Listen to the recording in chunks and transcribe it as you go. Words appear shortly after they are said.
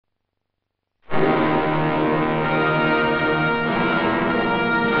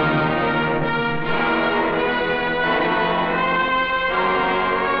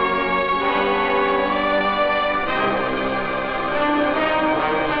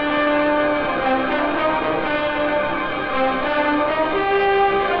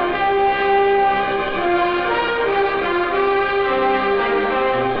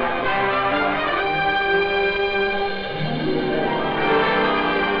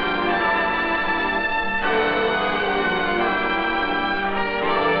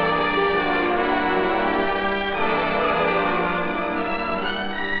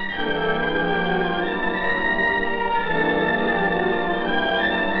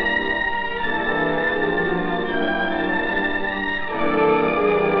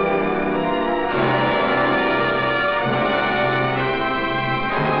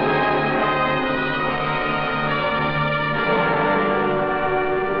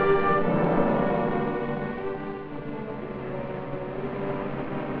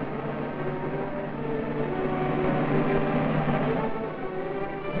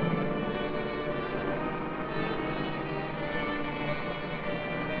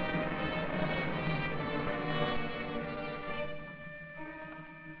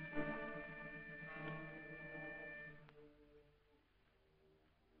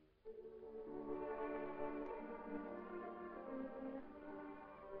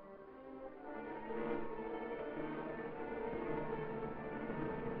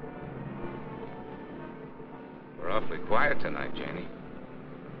quiet tonight, Janie.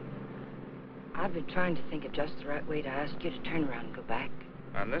 I've been trying to think of just the right way to ask you to turn around and go back.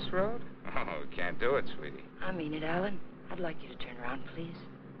 On this road? Oh, we can't do it, sweetie. I mean it, Alan. I'd like you to turn around, please.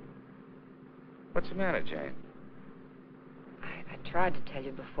 What's the matter, Jane? I tried to tell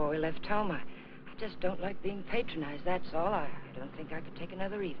you before we left home. I just don't like being patronized, that's all. I don't think I could take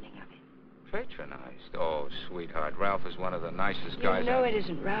another evening of it. Patronized? Oh, sweetheart, Ralph is one of the nicest guys. You know it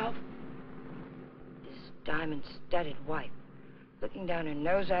isn't Ralph. His diamond-studded wife, looking down her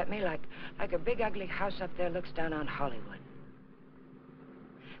nose at me like a big ugly house up there looks down on Hollywood.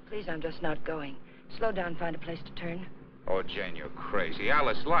 Please, I'm just not going. Slow down, find a place to turn. Oh, Jane, you're crazy.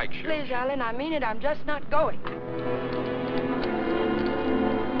 Alice likes you. Please, Alan, I mean it. I'm just not going.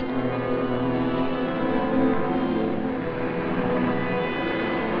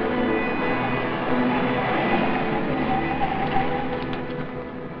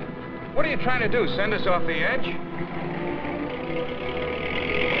 What are you trying to do, send us off the edge?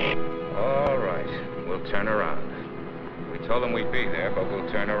 All right, we'll turn around. We told them we'd be there, but we'll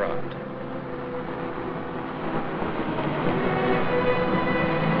turn around.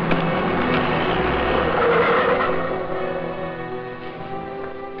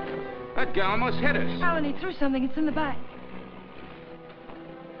 That guy almost hit us. Alan, he threw something. It's in the back.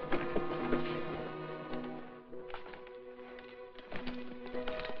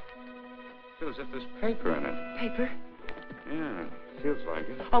 Feels as if there's paper in it. Paper? Yeah, feels like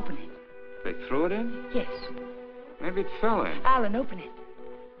it. Open it. They threw it in? Yes. Maybe it fell in. Alan, open it.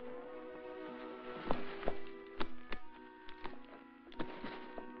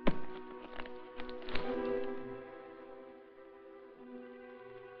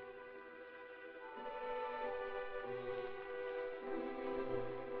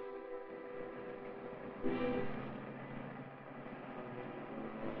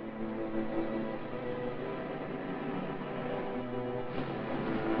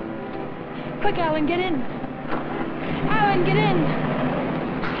 Quick, Alan, get in. Alan, get in.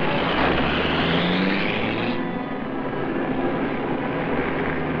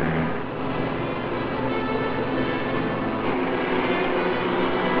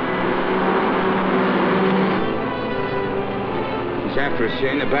 He's after us,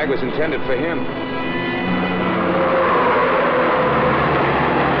 Jane. The bag was intended for him.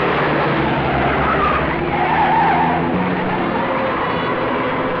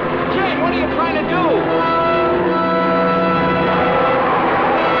 What are you trying to do?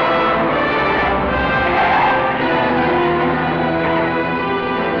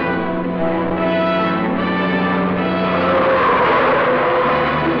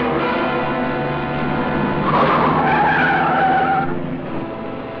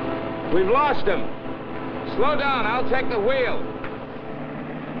 We've lost him. Slow down. I'll take the wheel.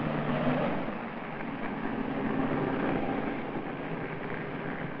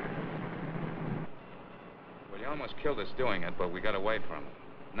 Almost killed us doing it, but we got away from him.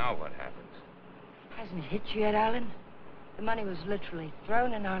 Now what happens? Hasn't it hit you yet, Alan? The money was literally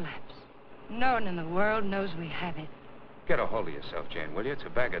thrown in our laps. No one in the world knows we have it. Get a hold of yourself, Jane, will you? It's a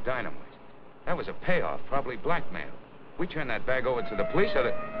bag of dynamite. That was a payoff, probably blackmail. We turn that bag over to the police or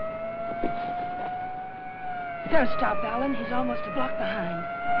the... Don't stop, Alan. He's almost a block behind.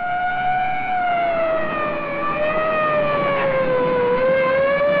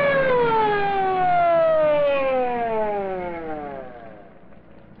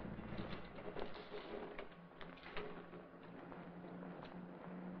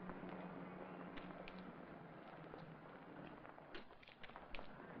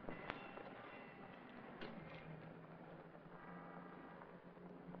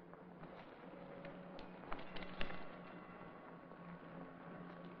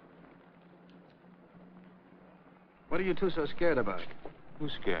 What are you two so scared about?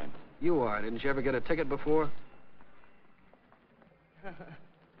 Who's scared? You are. Didn't you ever get a ticket before?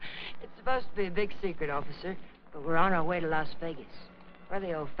 It's supposed to be a big secret, officer, but we're on our way to Las Vegas. We're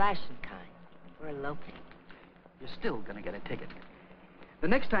the old-fashioned kind. We're eloping. You're still gonna get a ticket. The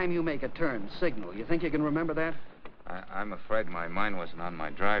next time you make a turn, signal. You think you can remember that? I'm afraid my mind wasn't on my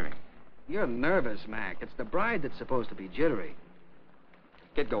driving. You're nervous, Mac. It's the bride that's supposed to be jittery.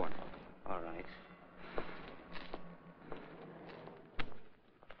 Get going. All right.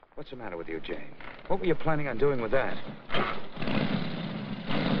 What's the matter with you, Jane? What were you planning on doing with that? I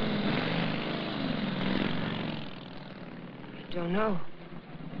don't know.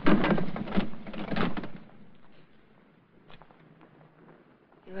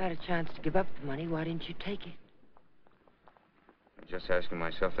 You had a chance to give up the money. Why didn't you take it? I'm just asking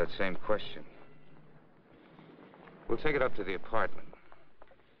myself that same question. We'll take it up to the apartment.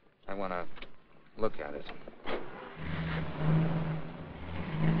 I want to look at it.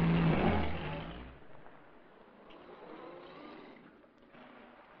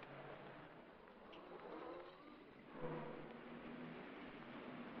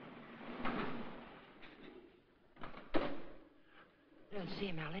 Don't see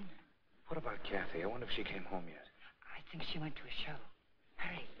him, Alan. What about Kathy? I wonder if she came home yet. I think she went to a show.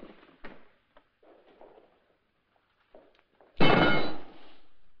 Hurry.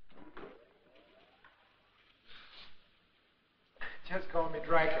 Just call me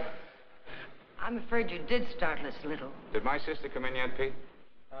Dracula. I'm afraid you did startle us a little. Did my sister come in yet, Pete?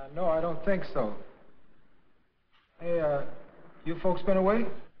 No, I don't think so. Hey, you folks been away?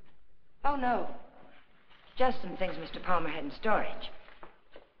 Oh, no. Just some things Mr. Palmer had in storage.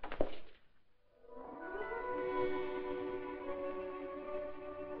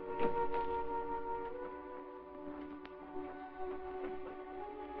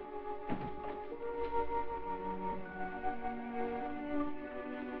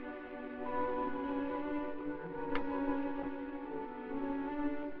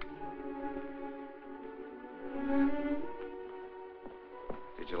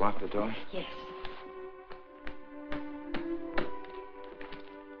 Did you lock the door? Yes.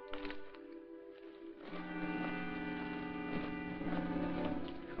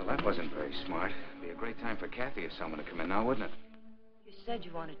 Well, that wasn't very smart. It'd be a great time for Kathy or someone to come in now, wouldn't it? You said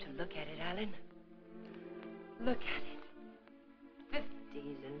you wanted to look at it, Alan. Look at it.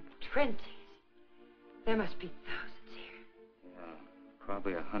 50s and 20s. There must be thousands here. Yeah,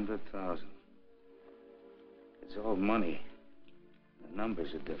 probably 100,000. It's all money. The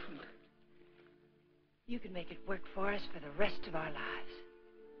numbers are different. You can make it work for us for the rest of our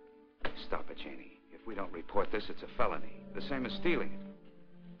lives. Stop it, Janie. If we don't report this, it's a felony. The same as stealing it.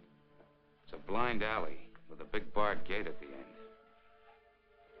 It's a blind alley with a big barred gate at the end.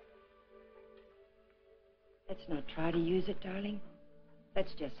 Let's not try to use it, darling.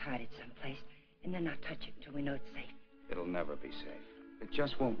 Let's just hide it someplace and then not touch it until we know it's safe. It'll never be safe. It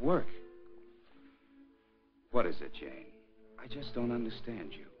just won't work. What is it, Jane? I just don't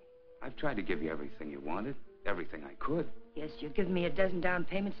understand you. I've tried to give you everything you wanted, everything I could. Yes, you've given me a dozen down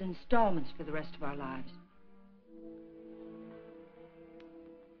payments in installments for the rest of our lives.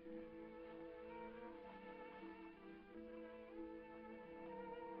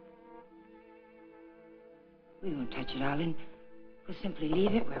 We won't touch it, Alan. We'll simply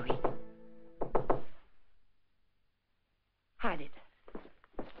leave it where we... hide it.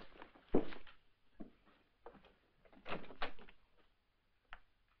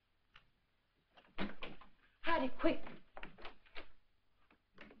 Hide it, quick.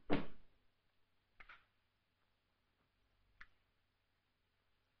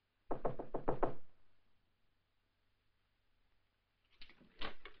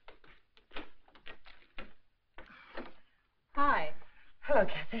 Hi. Hello,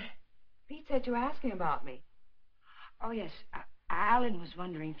 Kathy. Pete said you were asking about me. Oh, yes. Alan was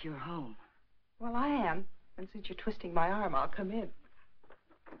wondering if you were home. Well, I am. And since you're twisting my arm, I'll come in.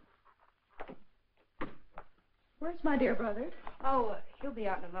 Where's my dear brother? Oh, he'll be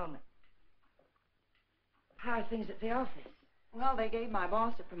out in a moment. How are things at the office? Well, they gave my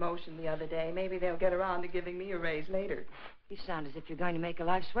boss a promotion the other day. Maybe they'll get around to giving me a raise later. You sound as if you're going to make a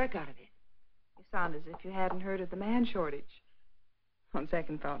life's work out of it. You sound as if you hadn't heard of the man shortage. On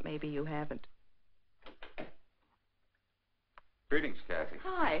second thought, maybe you haven't. Greetings, Kathy.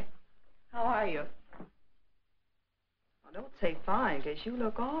 Hi. How are you? Well, don't say fine, because you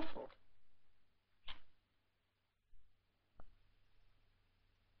look awful.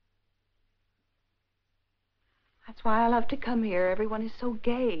 That's why I love to come here. Everyone is so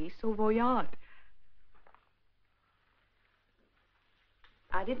gay, so voyant.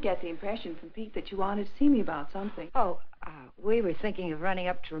 I did get the impression from Pete that you wanted to see me about something. Oh, we were thinking of running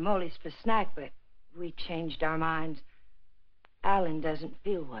up to Ramoli's for snack, but we changed our minds. Alan doesn't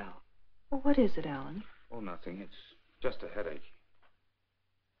feel well. Well, what is it, Alan? Oh, nothing. It's just a headache.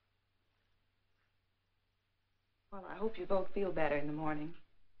 Well, I hope you both feel better in the morning.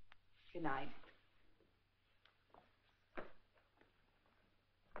 Good night.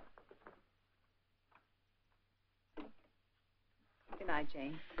 Good night,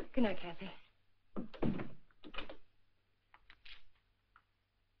 Jane. Good night, Kathy.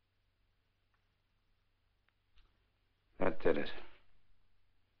 That did it.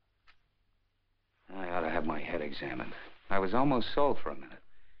 I ought to have my head examined. I was almost sold for a minute.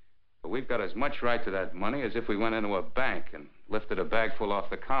 But we've got as much right to that money as if we went into a bank and lifted a bag full off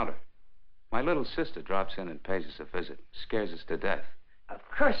the counter. My little sister drops in and pays us a visit. Scares us to death. Of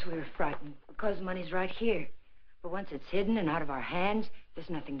course we were frightened, because the money's right here. But once it's hidden and out of our hands, there's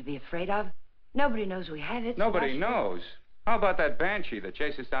nothing to be afraid of. Nobody knows we have it. Nobody knows. How about that banshee that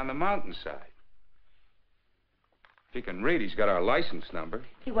chases down the mountainside? If he can read, he's got our license number.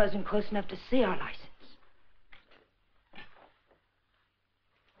 He wasn't close enough to see our license.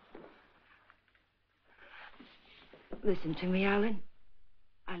 Listen to me, Alan.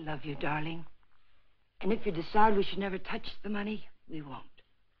 I love you, darling. And if you decide we should never touch the money, we won't.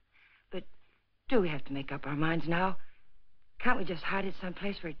 But do we have to make up our minds now? Can't we just hide it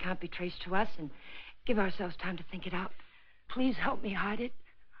someplace where it can't be traced to us and give ourselves time to think it out? Please help me hide it.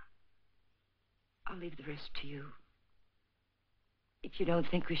 I'll leave the rest to you. If you don't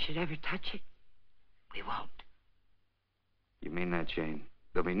think we should ever touch it, we won't. You mean that, Jane?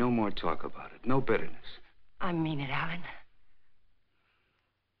 There'll be no more talk about it. No bitterness. I mean it, Alan.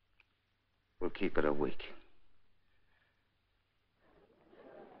 We'll keep it a week.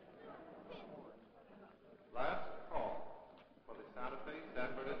 Last call for the Santa Fe San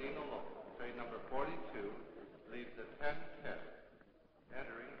Bernardino loan. Train number 42 leaves at 10:10,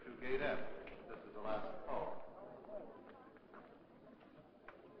 entering to Gate F. This is the last call.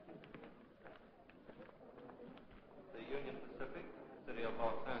 The Union Pacific, City of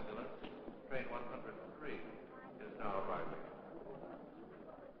Los Angeles, train 103 is now arriving.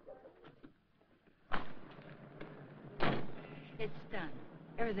 It's done.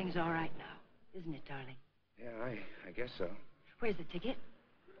 Everything's all right now, isn't it, darling? Yeah, I guess so. Where's the ticket?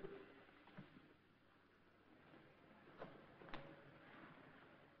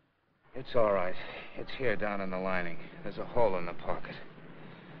 It's all right. It's here down in the lining. There's a hole in the pocket.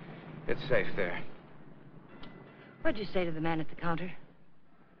 It's safe there. What'd you say to the man at the counter?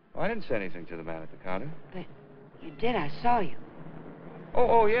 Oh, I didn't say anything to the man at the counter. But you did. I saw you.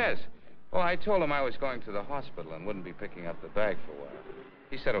 Oh, yes. Well, I told him I was going to the hospital and wouldn't be picking up the bag for a while.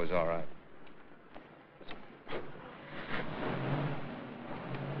 He said it was all right.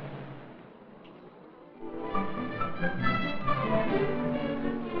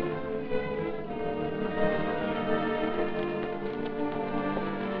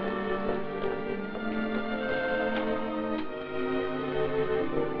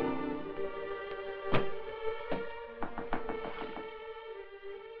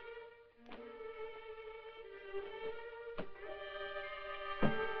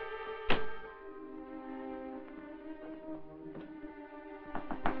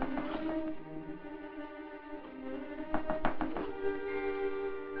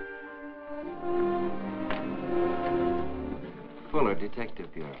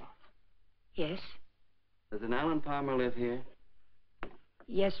 Detective Bureau. Yes? Does an Alan Palmer live here?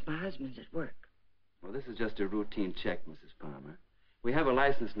 Yes, my husband's at work. Well, this is just a routine check, Mrs. Palmer. We have a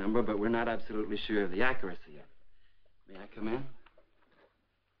license number, but we're not absolutely sure of the accuracy of it. May I come in?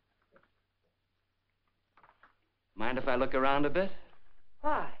 Mind if I look around a bit?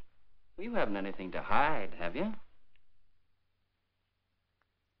 Why? Well, you haven't anything to hide, have you?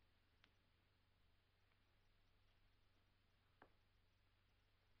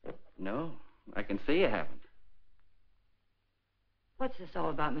 No, I can see you haven't. What's this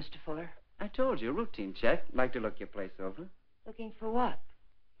all about, Mr. Fuller? I told you, routine check. Like to look your place over. Looking for what?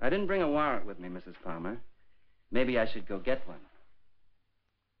 I didn't bring a warrant with me, Mrs. Palmer. Maybe I should go get one.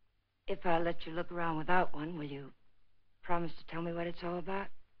 If I let you look around without one, will you promise to tell me what it's all about?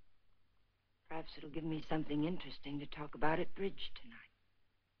 Perhaps it'll give me something interesting to talk about at bridge tonight.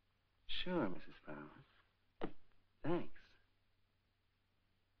 Sure, Mrs. Palmer. Thanks.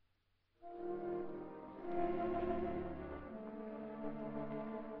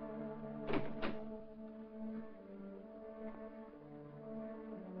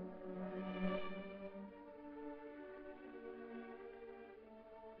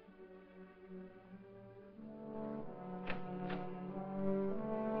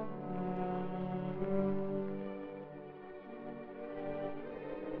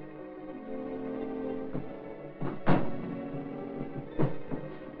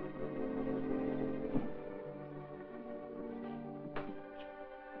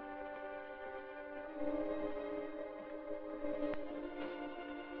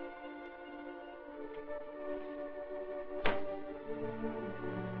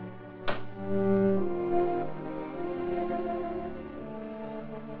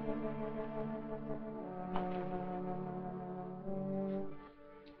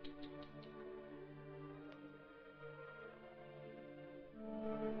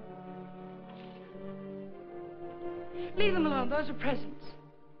 Leave them alone. Those are presents.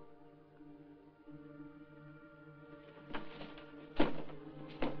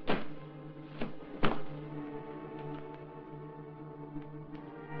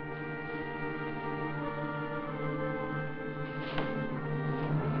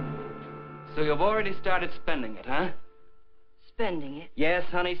 So you've already started spending it, huh? Spending it? Yes,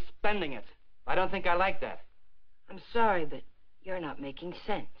 honey, spending it. I don't think I like that. I'm sorry, but you're not making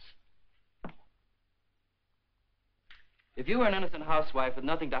sense. If you were an innocent housewife with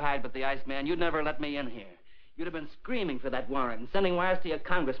nothing to hide but the Iceman, you'd never let me in here. You'd have been screaming for that warrant and sending wires to your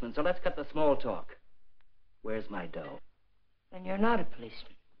congressman, so let's cut the small talk. Where's my dough? Then you're not a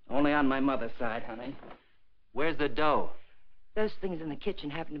policeman. Only on my mother's side, honey. Where's the dough? Those things in the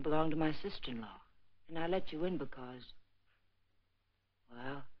kitchen happen to belong to my sister-in-law. And I let you in because,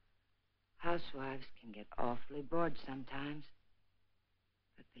 well, housewives can get awfully bored sometimes.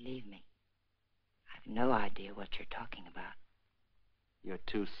 But believe me, I've no idea what you're talking about. You're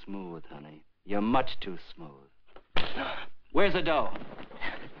too smooth, honey. You're much too smooth. Where's the dough?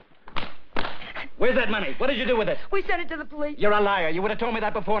 Where's that money? What did you do with it? We sent it to the police. You're a liar. You would have told me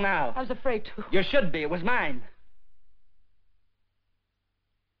that before now. I was afraid to. You should be. It was mine.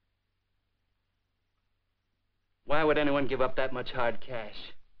 Why would anyone give up that much hard cash?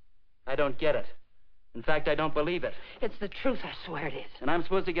 I don't get it. In fact, I don't believe it. It's the truth, I swear it is. And I'm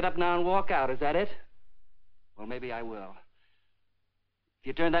supposed to get up now and walk out, is that it? Well, maybe I will. If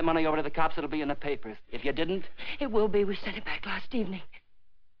you turn that money over to the cops, it'll be in the papers. If you didn't... It will be. We sent it back last evening.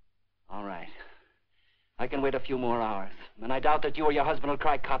 All right. I can wait a few more hours. And I doubt that you or your husband will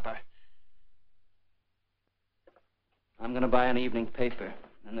cry copper. I'm going to buy an evening paper.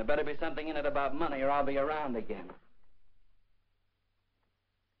 And there better be something in it about money or I'll be around again.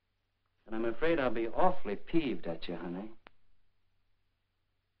 And I'm afraid I'll be awfully peeved at you, honey.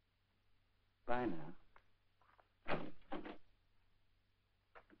 Bye now.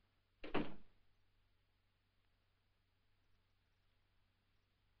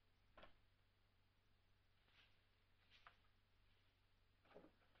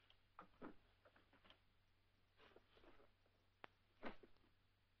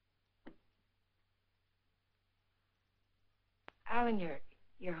 Alan,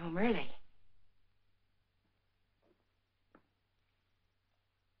 you're home early.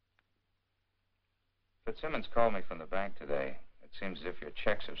 Fitzsimmons called me from the bank today. It seems as if your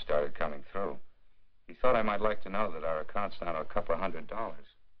checks have started coming through. He thought I might like to know that our account's down to $200.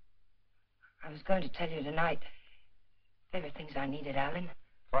 I was going to tell you tonight. There were things I needed, Alan.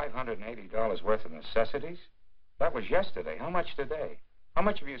 $580 worth of necessities? That was yesterday. How much today? How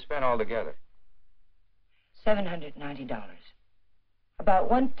much have you spent altogether? $790.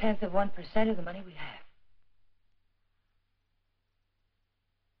 About 1/10 of 1% of the money we have.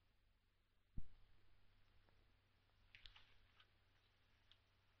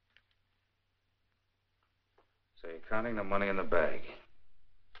 So you're counting the money in the bag.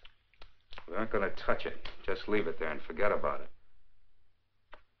 We aren't going to touch it. Just leave it there and forget about it.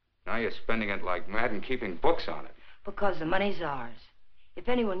 Now you're spending it like mad and keeping books on it. Because the money's ours. If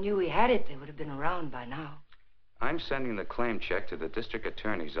anyone knew we had it, they would have been around by now. I'm sending the claim check to the district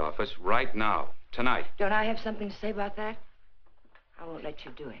attorney's office right now, tonight. Don't I have something to say about that? I won't let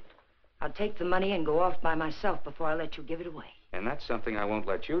you do it. I'll take the money and go off by myself before I let you give it away. And that's something I won't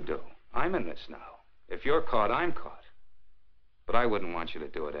let you do. I'm in this now. If you're caught, I'm caught. But I wouldn't want you to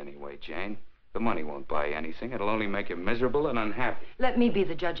do it anyway, Jane. The money won't buy anything. It'll only make you miserable and unhappy. Let me be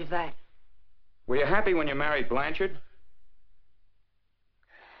the judge of that. Were you happy when you married Blanchard?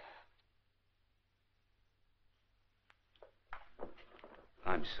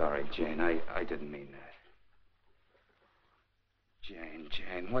 I'm sorry, Jane. I didn't mean that.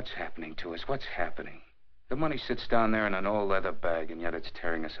 Jane, what's happening to us? What's happening? The money sits down there in an old leather bag, and yet it's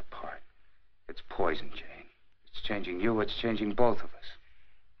tearing us apart. It's poison, Jane. It's changing you. It's changing both of us.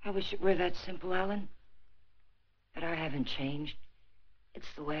 I wish it were that simple, Alan. But I haven't changed.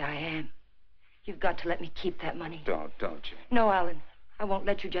 It's the way I am. You've got to let me keep that money. Don't, Jane. No, Alan. I won't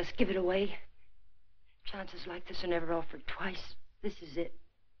let you just give it away. Chances like this are never offered twice. This is it.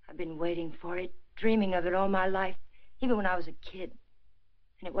 I've been waiting for it, dreaming of it all my life, even when I was a kid.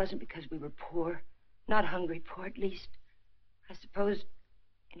 And it wasn't because we were poor. Not hungry poor, at least. I suppose,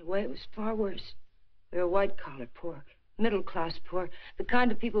 in a way, it was far worse. We were white-collar poor, middle-class poor, the kind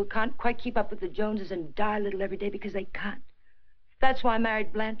of people who can't quite keep up with the Joneses and die a little every day because they can't. That's why I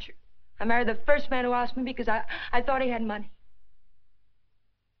married Blanchard. I married the first man who asked me because I thought he had money.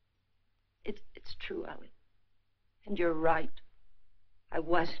 It's true, Alan. And you're right. I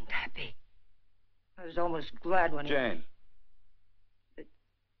wasn't happy. I was almost glad when Jane. But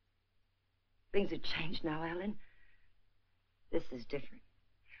things have changed now, Alan. This is different.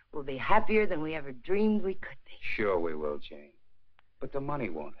 We'll be happier than we ever dreamed we could be. Sure we will, Jane. But the money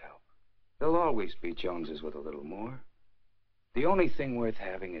won't help. There'll always be Joneses with a little more. The only thing worth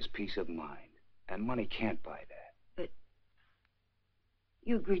having is peace of mind. And money can't buy that. But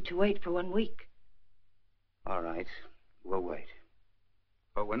you agreed to wait for 1 week. All right. We'll wait.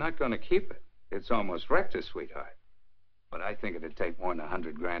 But we're not going to keep it. It's almost wrecked us, sweetheart. But I think it'd take more than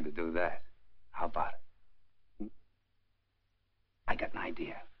 $100 grand to do that. How about it? I got an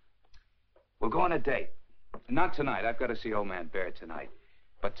idea. We'll go on a date. Not tonight. I've got to see old man Bear tonight.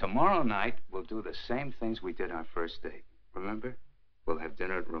 But tomorrow night, we'll do the same things we did our first date. Remember? We'll have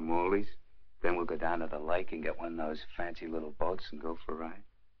dinner at Ramoli's. Then we'll go down to the lake and get one of those fancy little boats and go for a ride.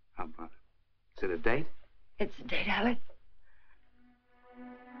 How about it? Is it a date? It's a date, Alec.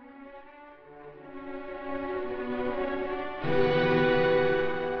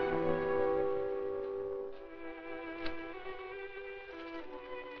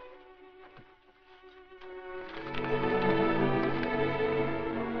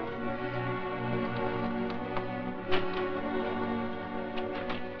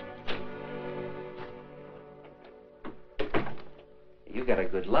 You got a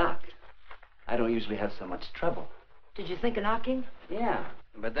good lock. I don't usually have so much trouble. Did you think of knocking? Yeah,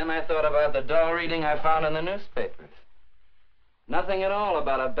 but then I thought about the dough reading I found in the newspapers. Nothing at all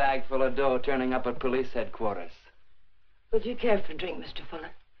about a bag full of dough turning up at police headquarters. Would you care for a drink, Mr. Fuller?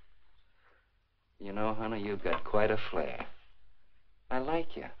 You know, honey, you've got quite a flair. I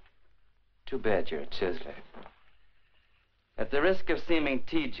like you. Too bad you're a chiseler. At the risk of seeming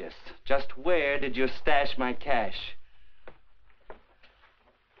tedious, just where did you stash my cash?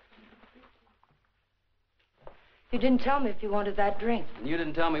 You didn't tell me if you wanted that drink. And you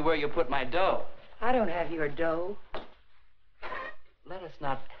didn't tell me where you put my dough. I don't have your dough. Let us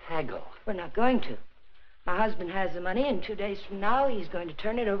not haggle. We're not going to. My husband has the money, and 2 days from now, he's going to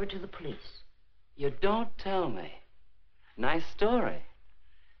turn it over to the police. You don't tell me. Nice story.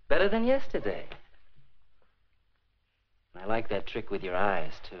 Better than yesterday. I like that trick with your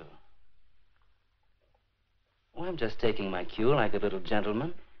eyes, too. Oh, I'm just taking my cue like a little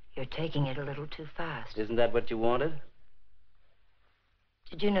gentleman. You're taking it a little too fast. Isn't that what you wanted?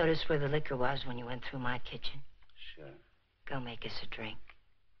 Did you notice where the liquor was when you went through my kitchen? Sure. Go make us a drink.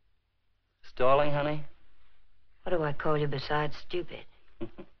 Stalling, honey? What do I call you besides stupid?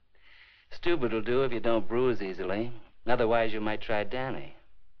 Stupid will do if you don't bruise easily. Otherwise, you might try Danny.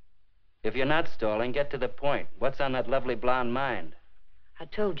 If you're not stalling, get to the point. What's on that lovely blonde mind? I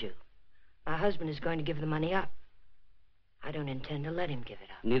told you. My husband is going to give the money up. I don't intend to let him give it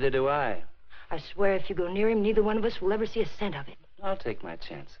up. Neither do I. I swear if you go near him, neither one of us will ever see a cent of it. I'll take my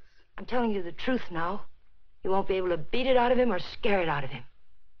chances. I'm telling you the truth now. You won't be able to beat it out of him or scare it out of him.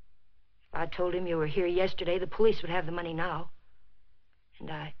 If I told him you were here yesterday, the police would have the money now.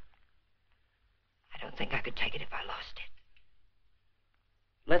 And I don't think I could take it if I lost it.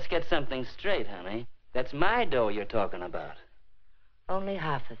 Let's get something straight, honey. That's my dough you're talking about. Only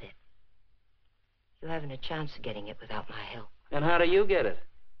half of it. You haven't a chance of getting it without my help. And how do you get it?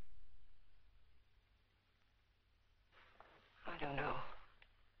 I don't know.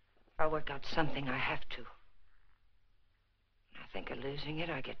 I'll work out something. I have to. When I think of losing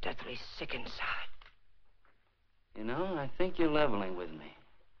it, I get deathly sick inside. You know, I think you're leveling with me.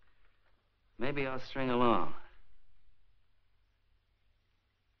 Maybe I'll string along.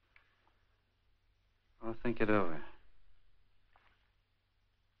 I'll think it over.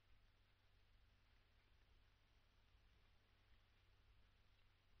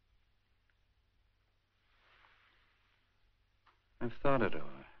 I've thought it over.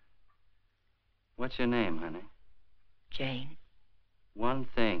 What's your name, honey? Jane. One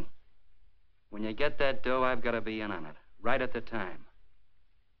thing. When you get that dough, I've got to be in on it. Right at the time.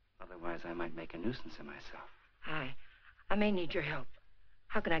 Otherwise, I might make a nuisance of myself. I may need your help.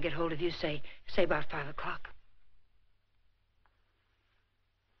 How can I get hold of you, say about 5 o'clock?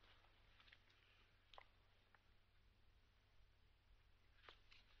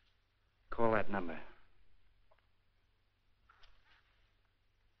 Call that number.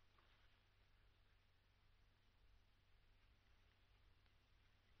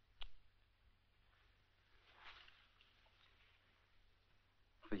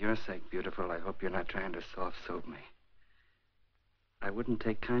 For your sake, beautiful, I hope you're not trying to soft-soap me. I wouldn't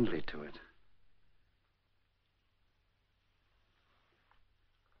take kindly to it.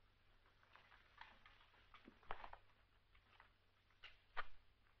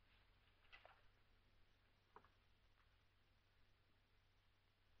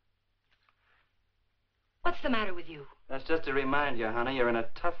 What's the matter with you? That's just to remind you, honey, you're in a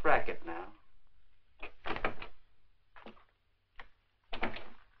tough racket now.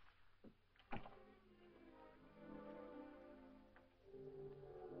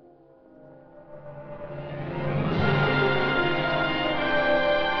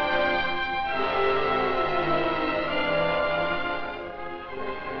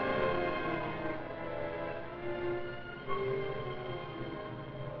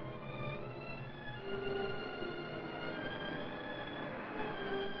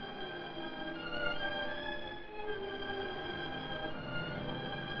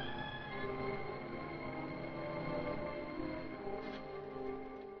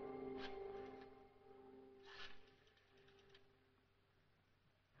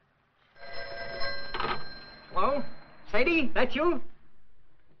 Hello? Sadie, that you?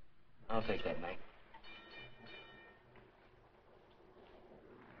 I'll take that, Mike.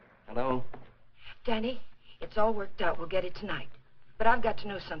 Hello? Danny, it's all worked out. We'll get it tonight. But I've got to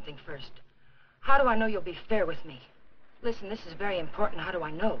know something first. How do I know you'll be fair with me? Listen, this is very important. How do I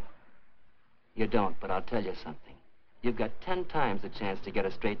know? You don't, but I'll tell you something. You've got 10 times the chance to get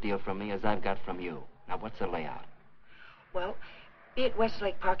a straight deal from me as I've got from you. Now, what's the layout? Well, be at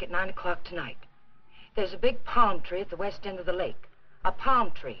Westlake Park at 9 o'clock tonight. There's a big palm tree at the west end of the lake. A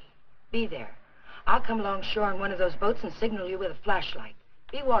palm tree. Be there. I'll come along shore on one of those boats and signal you with a flashlight.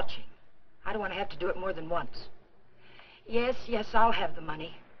 Be watching. I don't want to have to do it more than once. Yes, I'll have the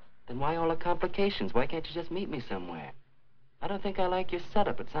money. Then why all the complications? Why can't you just meet me somewhere? I don't think I like your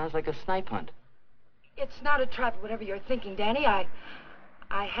setup. It sounds like a snipe hunt. It's not a trap, whatever you're thinking, Danny. I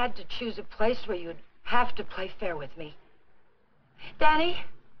had to choose a place where you'd have to play fair with me. Danny,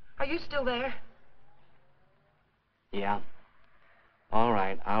 are you still there? Yeah. All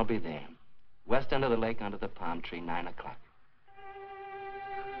right, I'll be there. West end of the lake under the palm tree, 9 o'clock.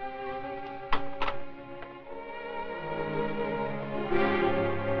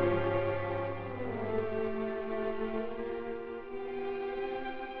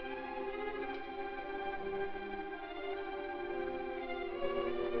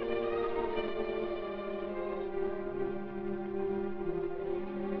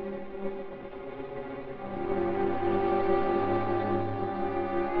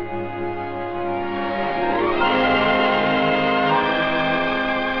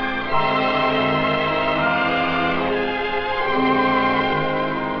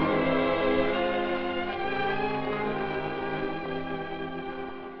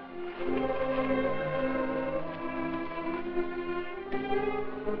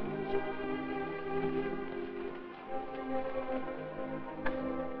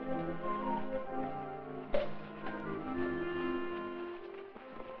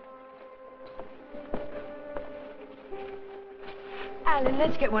 Alan,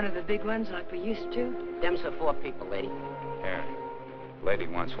 let's get one of the big ones like we used to. Them's for 4 people, lady. Yeah. Lady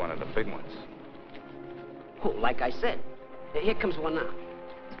wants one of the big ones. Oh, like I said. Here comes one now.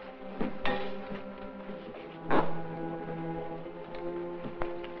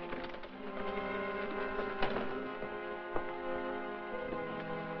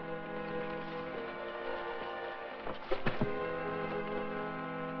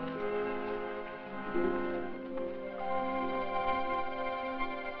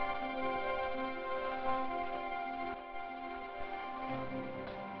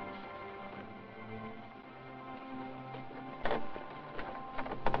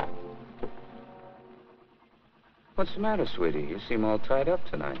 What's the matter, sweetie? You seem all tied up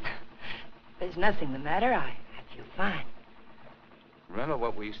tonight. There's nothing the matter. I feel fine. Remember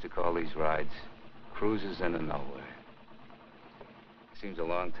what we used to call these rides? Cruises into nowhere. Seems a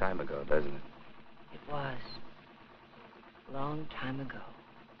long time ago, doesn't it? It was. A long time ago.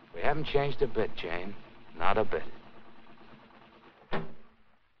 We haven't changed a bit, Jane. Not a bit.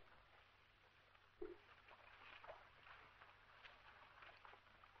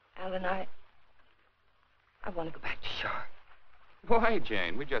 Alan, I want to go back to shore. Why,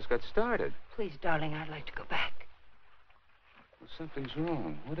 Jane? We just got started. Please, darling, I'd like to go back. Well, something's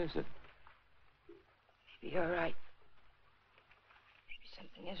wrong. What is it? Maybe you're right. Maybe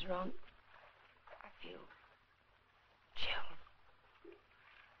something is wrong. I feel chill.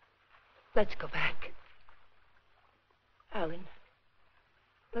 Let's go back. Alan,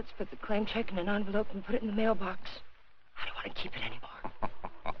 let's put the claim check in an envelope and put it in the mailbox. I don't want to keep it anymore.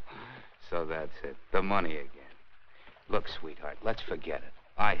 So that's it. The money again. Look, sweetheart, let's forget it.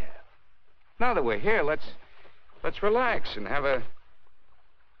 I have. Now that we're here, let's relax and have a...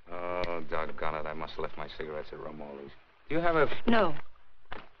 Oh, doggone it. I must have left my cigarettes at Romoli's. Do you have a... No.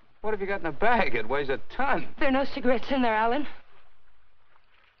 What have you got in the bag? It weighs a ton. There are no cigarettes in there, Alan.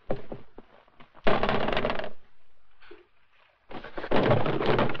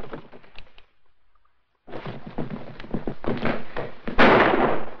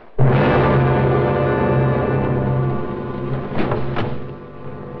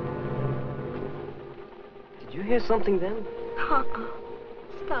 Hear something then?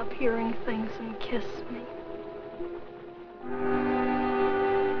 Stop hearing things and kiss me.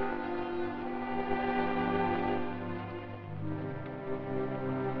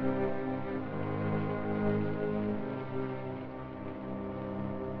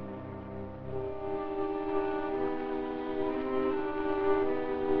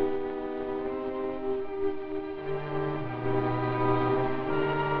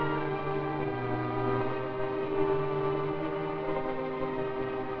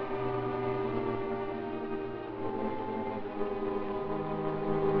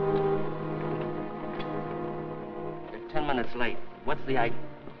 minutes late. What's the idea?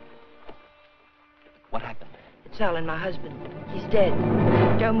 What happened? It's Alan, my husband. He's dead.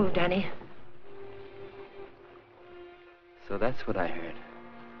 Don't move, Danny. So that's what I heard.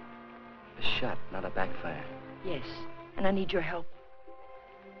 A shot, not a backfire. Yes, and I need your help.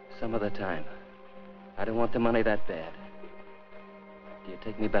 Some other time. I don't want the money that bad. Do you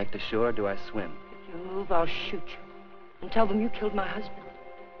take me back to shore, or do I swim? If you move, I'll shoot you. And tell them you killed my husband.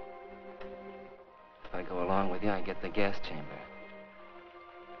 If I go along with you, I get the gas chamber.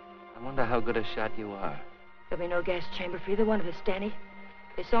 I wonder how good a shot you are. There'll be no gas chamber for either one of us, Danny.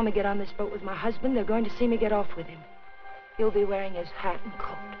 They saw me get on this boat with my husband. They're going to see me get off with him. He'll be wearing his hat and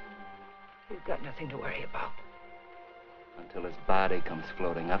coat. You've got nothing to worry about. Until his body comes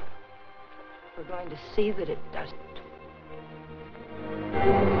floating up. We're going to see that it doesn't.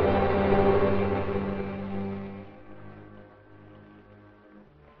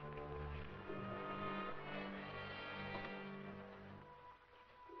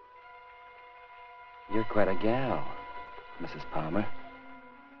 You're quite a gal, Mrs. Palmer.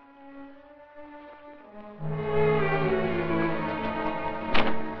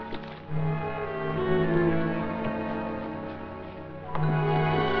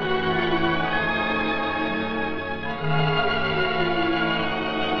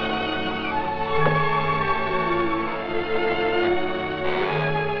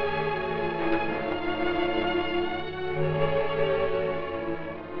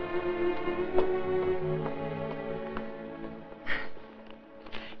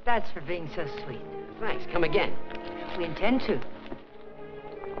 That's for being so sweet. Thanks. Come again. We intend to.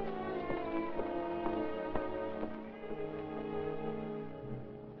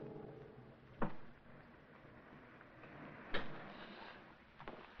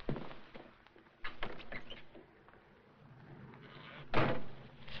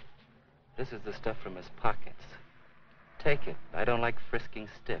 This is the stuff from his pockets. Take it. I don't like frisking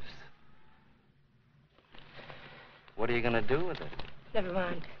stiffs. What are you going to do with it? Never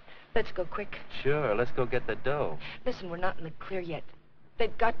mind. Let's go quick. Sure, let's go get the dough. Listen, we're not in the clear yet.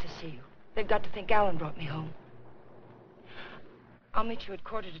 They've got to see you. They've got to think Alan brought me home. I'll meet you at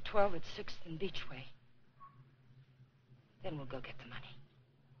 11:45 at 6th and Beachway. Then we'll go get the money.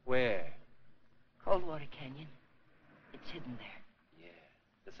 Where? Coldwater Canyon. It's hidden there.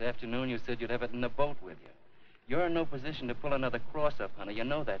 Yeah. This afternoon you said you'd have it in the boat with you. You're in no position to pull another cross-up, honey. You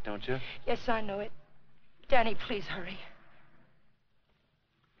know that, don't you? Yes, I know it. Danny, please hurry.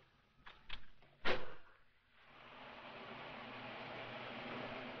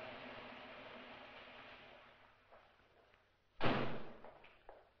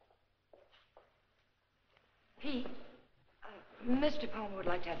 Pete, Mr. Palmer would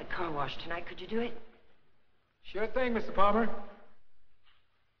like to have the car washed tonight. Could you do it? Sure thing, Mr. Palmer.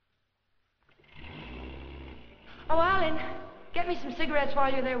 Oh, Alan, get me some cigarettes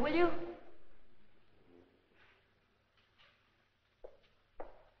while you're there, will you?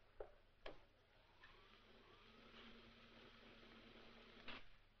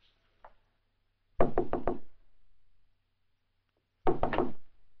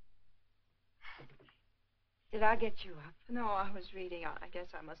 Did I get you up? No, I was reading. I guess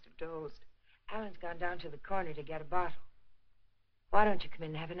I must have dozed. Alan's gone down to the corner to get a bottle. Why don't you come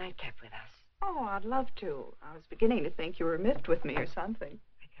in and have a nightcap with us? Oh, I'd love to. I was beginning to think you were miffed with me or something.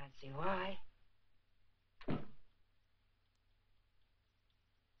 I can't see why.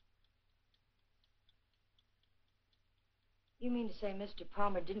 You mean to say Mr.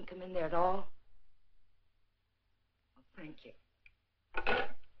 Palmer didn't come in there at all? Well, thank you.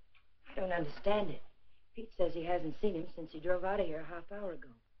 I don't understand it. Pete says he hasn't seen him since he drove out of here a half hour ago.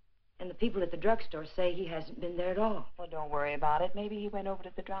 And the people at the drugstore say he hasn't been there at all. Well, don't worry about it. Maybe he went over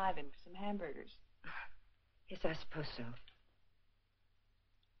to the drive-in for some hamburgers. Yes, I suppose so.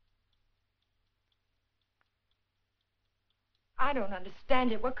 I don't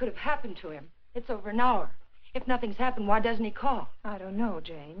understand it. What could have happened to him? It's over an hour. If nothing's happened, why doesn't he call? I don't know,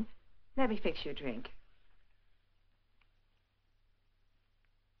 Jane. Let me fix you a drink.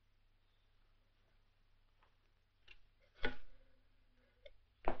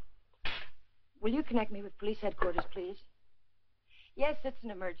 Will you connect me with police headquarters, please? Yes, it's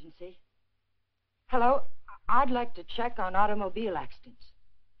an emergency. Hello? I'd like to check on automobile accidents.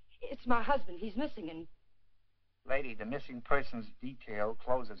 It's my husband. He's missing and... Lady, the missing persons detail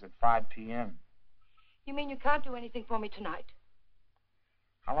closes at 5 p.m. You mean you can't do anything for me tonight?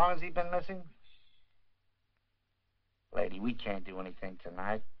 How long has he been missing? Lady, we can't do anything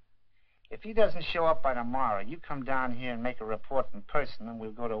tonight. If he doesn't show up by tomorrow, you come down here and make a report in person, and we'll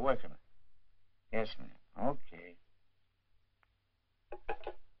go to work on it. Yes, ma'am. Okay.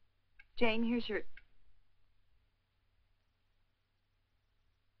 Jane, here's your...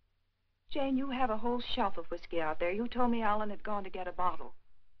 Jane, you have a whole shelf of whiskey out there. You told me Alan had gone to get a bottle.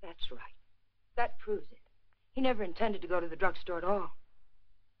 That's right. That proves it. He never intended to go to the drugstore at all.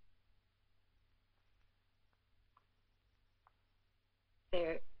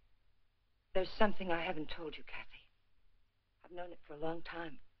 There's something I haven't told you, Kathy. I've known it for a long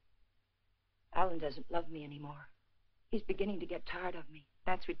time. Alan doesn't love me anymore. He's beginning to get tired of me.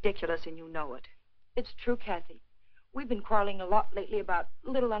 That's ridiculous, and you know it. It's true, Kathy. We've been quarreling a lot lately about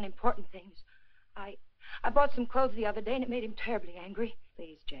little unimportant things. I bought some clothes the other day, and it made him terribly angry.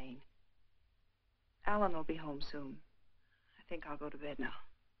 Please, Jane. Alan will be home soon. I think I'll go to bed now.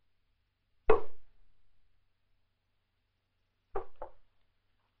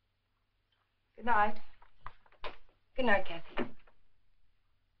 Good night. Good night, Kathy.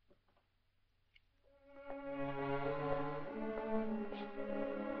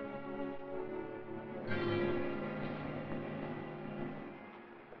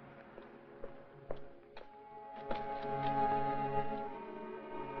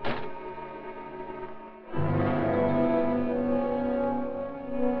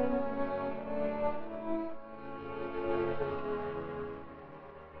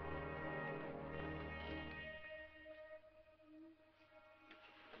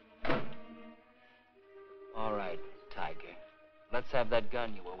 Let's have that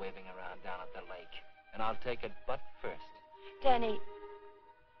gun you were waving around down at the lake, and I'll take it butt first. Danny,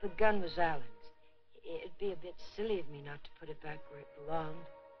 the gun was Alan's. It'd be a bit silly of me not to put it back where it belonged,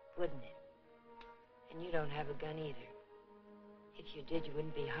 wouldn't it? And you don't have a gun either. If you did, you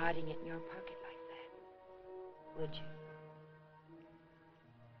wouldn't be hiding it in your pocket like that, would you?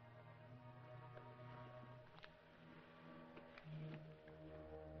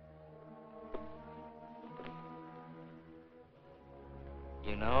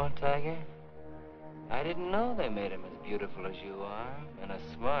 You know, Tiger, I didn't know they made him as beautiful as you are, and as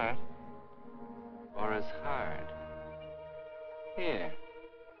smart, or as hard. Here,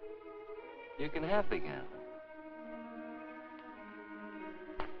 you can have the gun.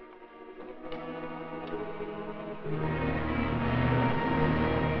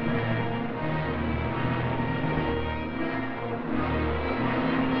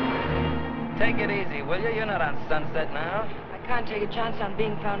 Take it easy, will you? You're not on Sunset now. I can't take a chance on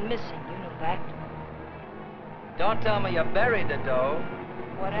being found missing. You know that. Don't tell me you buried the dough.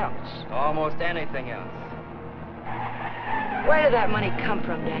 What else? Almost anything else. Where did that money come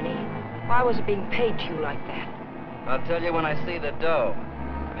from, Danny? Why was it being paid to you like that? I'll tell you when I see the dough.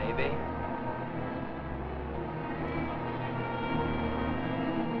 Maybe.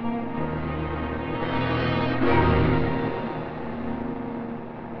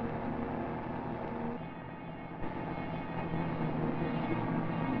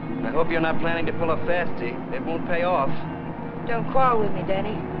 I hope you're not planning to pull a fastie. It won't pay off. Don't quarrel with me,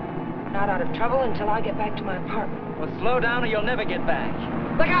 Danny. We're not out of trouble until I get back to my apartment. Well, slow down or you'll never get back.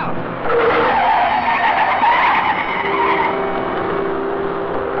 Look out!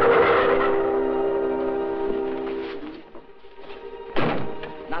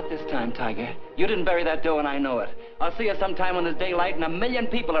 Not this time, Tiger. You didn't bury that dough, and I know it. I'll see you sometime when there's daylight and a million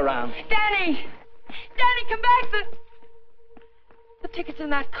people around. Danny! Danny, come back! The ticket's in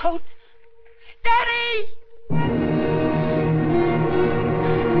that coat. Danny!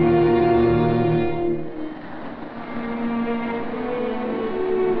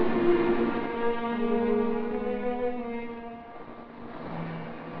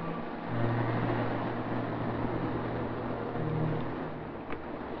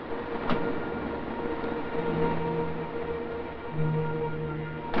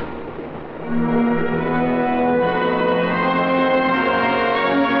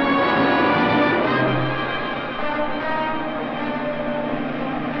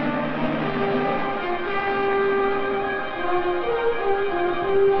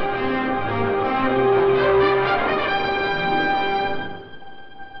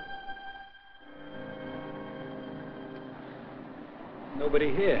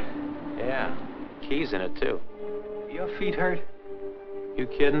 Nobody here. Yeah. Keys in it, too. Your feet hurt? You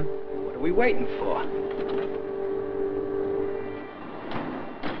kidding? What are we waiting for?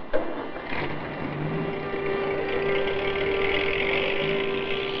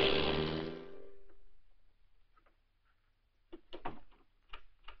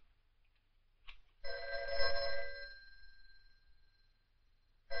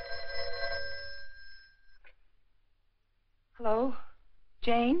 Hello?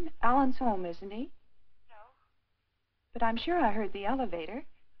 Jane, Alan's home, isn't he? No. But I'm sure I heard the elevator.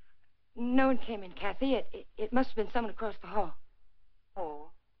 No one came in, Kathy. It must have been someone across the hall. Oh.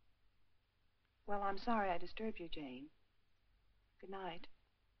 Well, I'm sorry I disturbed you, Jane. Good night.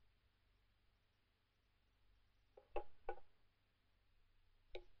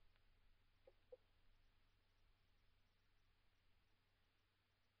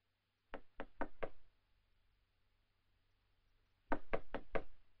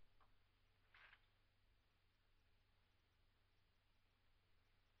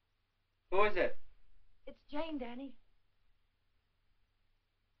 Who is it? It's Jane, Danny.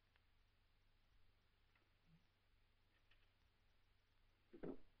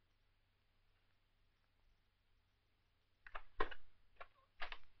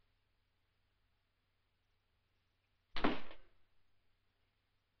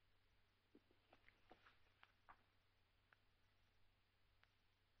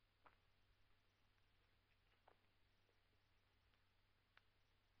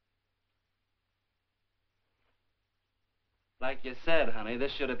 Like you said, honey,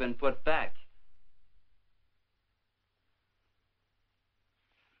 this should have been put back.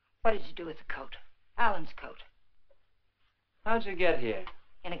 What did you do with the coat? Alan's coat. How'd you get here?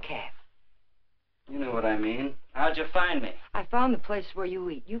 In a cab. You know what I mean. How'd you find me? I found the place where you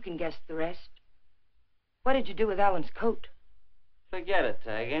eat. You can guess the rest. What did you do with Alan's coat? Forget it,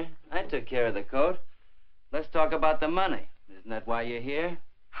 Tiger. I took care of the coat. Let's talk about the money. Isn't that why you're here?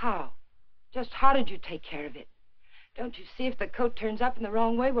 How? Just how did you take care of it? Don't you see if the coat turns up in the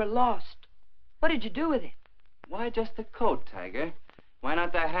wrong way, we're lost. What did you do with it? Why just the coat, Tiger? Why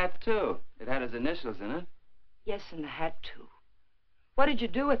not the hat, too? It had his initials in it. Yes, and the hat, too. What did you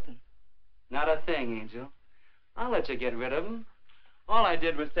do with them? Not a thing, Angel. I'll let you get rid of them. All I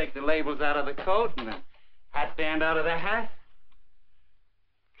did was take the labels out of the coat and the hat band out of the hat.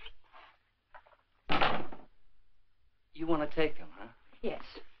 You want to take them, huh? Yes.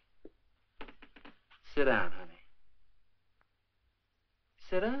 Sit down, honey.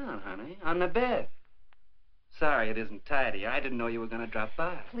 Sit down, honey, on the bed. Sorry it isn't tidy. I didn't know you were going to drop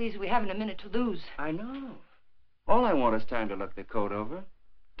by. Please, we haven't a minute to lose. I know. All I want is time to look the coat over.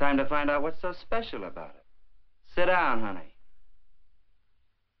 Time to find out what's so special about it. Sit down, honey.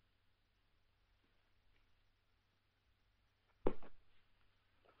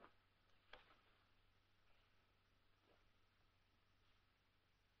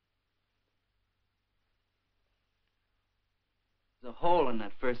 There's a hole in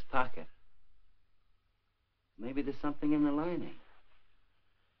that first pocket. Maybe there's something in the lining.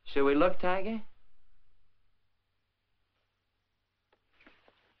 Shall we look, Tiger?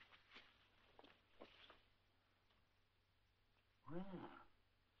 Well,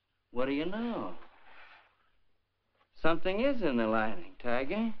 what do you know? Something is in the lining,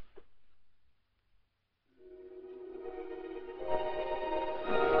 Tiger.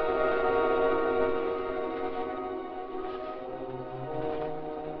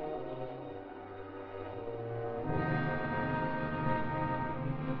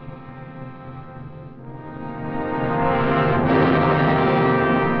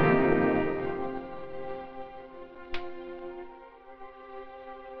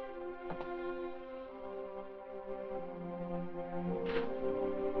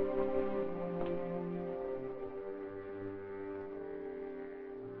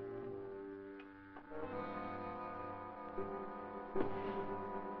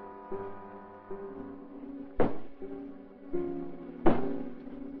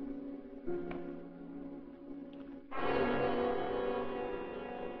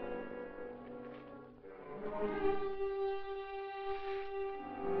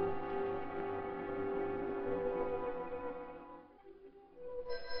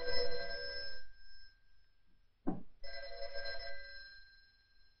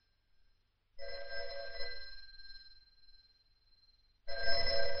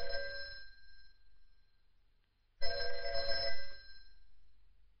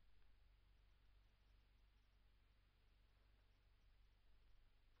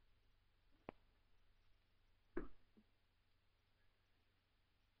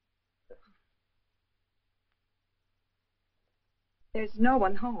 There's no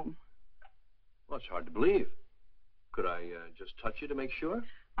one home. Well, it's hard to believe. Could I just touch you to make sure?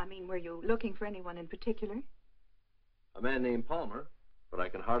 I mean, were you looking for anyone in particular? A man named Palmer, but I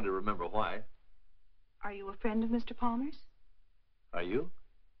can hardly remember why. Are you a friend of Mr. Palmer's? Are you?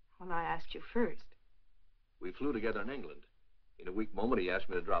 Well, I asked you first. We flew together in England. In a weak moment, he asked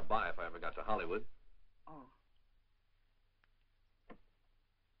me to drop by if I ever got to Hollywood. Oh.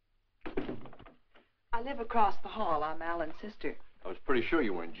 I live across the hall. I'm Alan's sister. I was pretty sure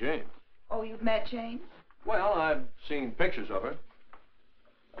you weren't Jane. Oh, you've met Jane? Well, I've seen pictures of her.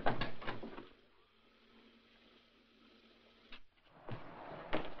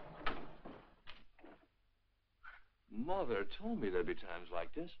 Mother told me there'd be times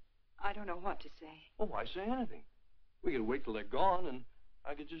like this. I don't know what to say. Oh, why say anything? We could wait till they're gone, and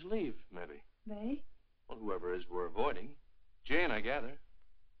I could just leave, maybe. They? Well, whoever it is we're avoiding. Jane, I gather.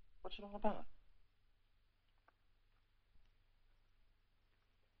 What's it all about?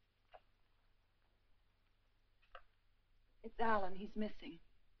 It's Alan. He's missing.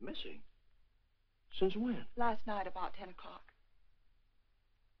 Missing? Since when? Last night about 10 o'clock.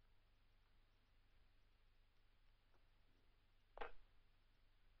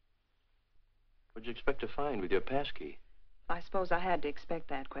 What'd you expect to find with your passkey? I suppose I had to expect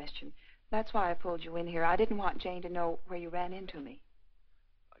that question. That's why I pulled you in here. I didn't want Jane to know where you ran into me.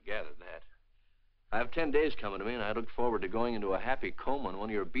 I gathered that. I have 10 days coming to me, and I look forward to going into a happy coma on one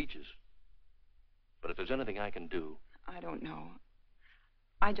of your beaches. But if there's anything I can do... I don't know.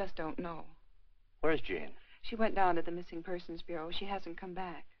 I just don't know. Where's Jane? She went down to the Missing Persons Bureau. She hasn't come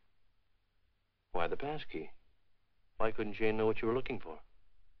back. Why the passkey? Why couldn't Jane know what you were looking for?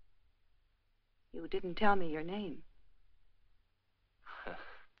 You didn't tell me your name.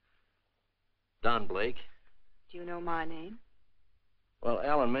 Don Blake. Do you know my name? Well,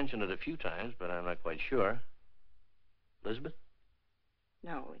 Alan mentioned it a few times, but I'm not quite sure. Lizabeth?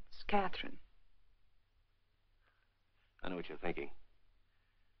 No, it's Catherine. I know what you're thinking.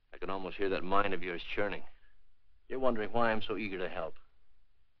 I can almost hear that mind of yours churning. You're wondering why I'm so eager to help.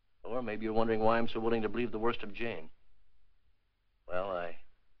 Or maybe you're wondering why I'm so willing to believe the worst of Jane. Well,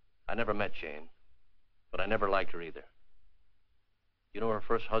 I never met Jane, but I never liked her either. You know her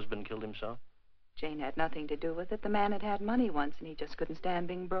first husband killed himself? Jane had nothing to do with it. The man had money once, and he just couldn't stand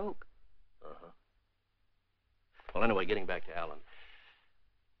being broke. Uh-huh. Well, anyway, getting back to Alan.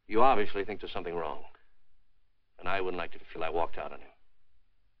 You obviously think there's something wrong. And I wouldn't like to feel I walked out on him.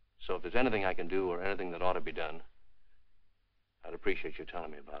 So if there's anything I can do or anything that ought to be done, I'd appreciate you telling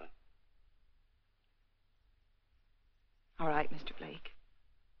me about it. All right, Mr. Blake.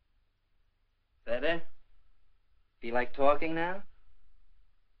 Better? Feel like talking now?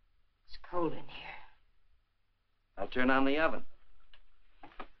 It's cold in here. I'll turn on the oven.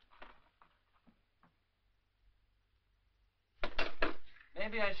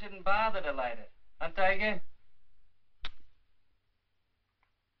 Maybe I shouldn't bother to light it. Huh, Tiger?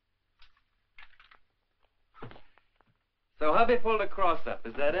 So hubby pulled a cross up,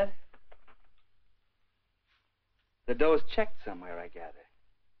 is that it? The dough's checked somewhere, I gather.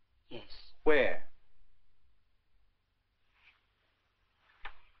 Yes. Where?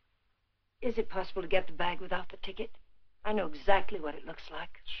 Is it possible to get the bag without the ticket? I know exactly what it looks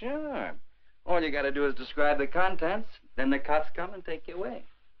like. Sure. All you gotta do is describe the contents, then the cops come and take you away.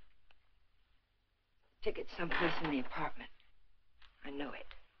 Ticket's someplace in the apartment. I know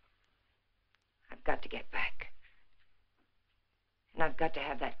it. I've got to get back. And I've got to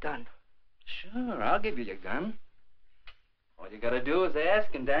have that gun. Sure, I'll give you your gun. All you gotta do is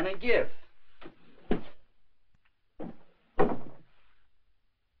ask and Danny give.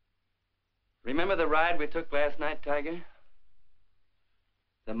 Remember the ride we took last night, Tiger?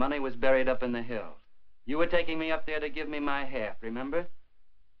 The money was buried up in the hills. You were taking me up there to give me my half, remember?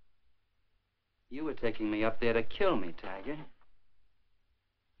 You were taking me up there to kill me, Tiger.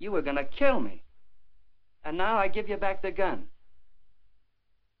 You were gonna kill me. And now I give you back the gun.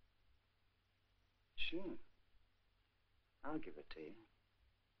 Sure. I'll give it to you.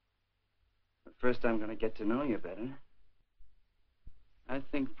 But first I'm gonna get to know you better. I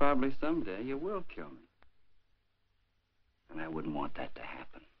think probably someday you will kill me. And I wouldn't want that to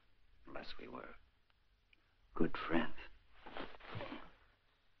happen unless we were good friends.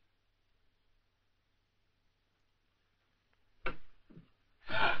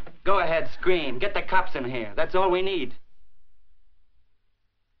 Go ahead, scream. Get the cops in here. That's all we need.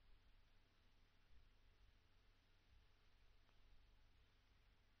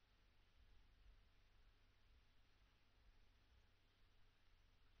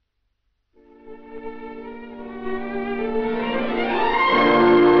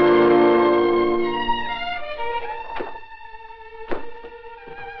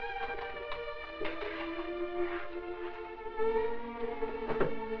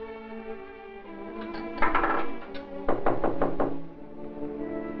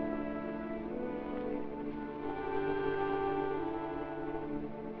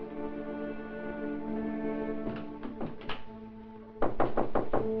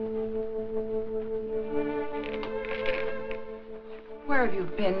 Where have you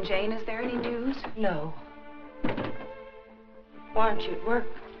been, Jane? Is there any news? No. Why aren't you at work?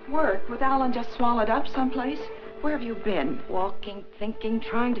 Work? With Alan just swallowed up someplace? Where have you been? Walking, thinking,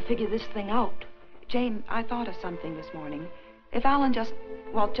 trying to figure this thing out. Jane, I thought of something this morning. If Alan just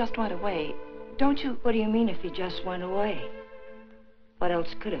went away, don't you... What do you mean if he just went away? What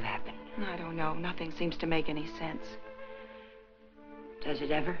else could have happened? I don't know. Nothing seems to make any sense. Does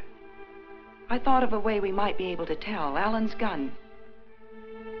it ever? I thought of a way we might be able to tell. Alan's gun.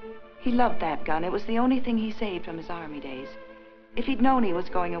 He loved that gun. It was the only thing he saved from his army days. If he'd known he was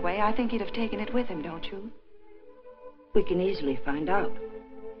going away, I think he'd have taken it with him, don't you? We can easily find out.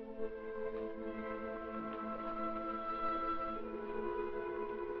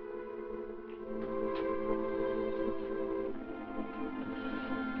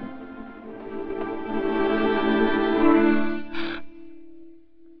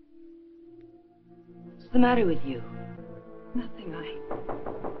 the matter with you? Nothing.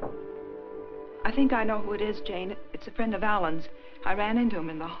 I think I know who it is, Jane. It's a friend of Alan's. I ran into him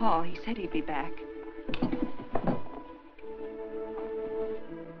in the hall. He said he'd be back.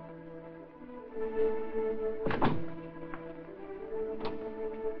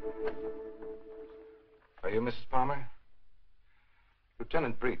 Are you Mrs. Palmer?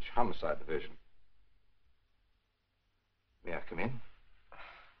 Lieutenant Breach, Homicide Division. May I come in?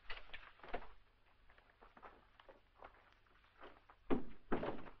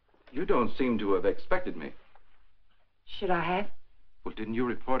 You don't seem to have expected me. Should I have? Well, didn't you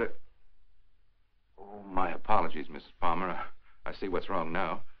report it? Oh, my apologies, Mrs. Palmer. I see what's wrong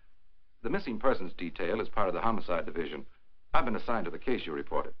now. The missing persons detail is part of the Homicide Division. I've been assigned to the case you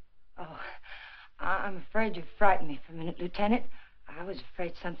reported. Oh, I'm afraid you frightened me for a minute, Lieutenant. I was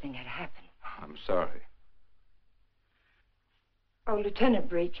afraid something had happened. I'm sorry. Oh, Lieutenant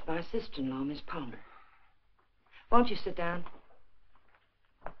Breach, my sister-in-law, Miss Palmer. Won't you sit down?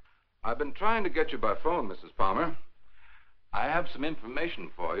 I've been trying to get you by phone, Mrs. Palmer. I have some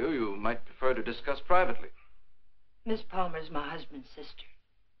information for you you might prefer to discuss privately. Miss Palmer's my husband's sister.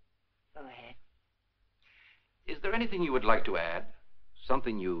 Go ahead. Is there anything you would like to add?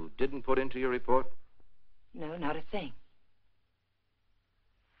 Something you didn't put into your report? No, not a thing.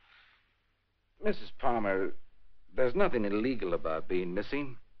 Mrs. Palmer, there's nothing illegal about being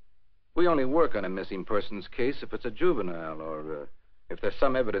missing. We only work on a missing persons case if it's a juvenile or if there's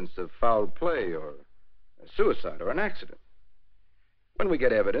some evidence of foul play or a suicide or an accident. When we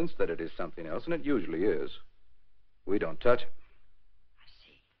get evidence that it is something else, and it usually is, we don't touch it. I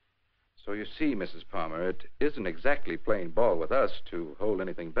see. So you see, Mrs. Palmer, it isn't exactly playing ball with us to hold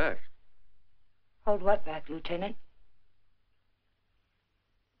anything back. Hold what back, Lieutenant?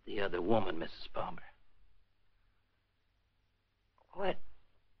 The other woman, Mrs. Palmer. What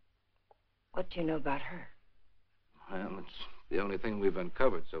do you know about her? Well, it's the only thing we've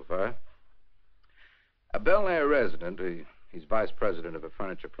uncovered so far. A Bel Air resident, he's vice president of a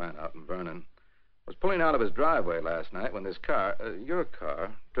furniture plant out in Vernon, was pulling out of his driveway last night when this car, your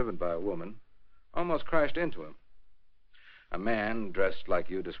car, driven by a woman, almost crashed into him. A man dressed like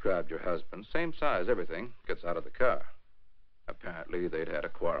you described your husband, same size, everything, gets out of the car. Apparently, they'd had a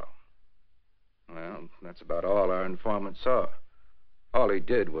quarrel. Well, that's about all our informant saw. All he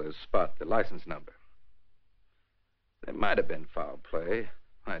did was spot the license number. There might have been foul play.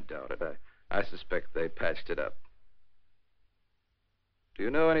 I doubt it. I suspect they patched it up. Do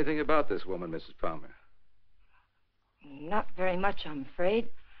you know anything about this woman, Mrs. Palmer? Not very much, I'm afraid.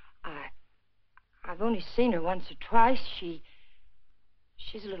 I've only seen her once or twice.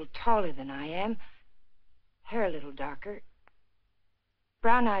 She's a little taller than I am. Hair a little darker.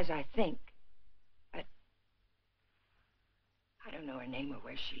 Brown eyes, I think. But I don't know her name or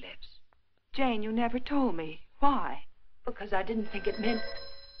where she lives. Jane, you never told me. Why? Because I didn't think it meant...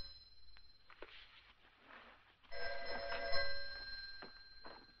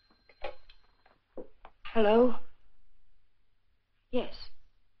 Hello? Yes.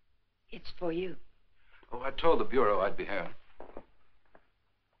 It's for you. Oh, I told the Bureau I'd be here.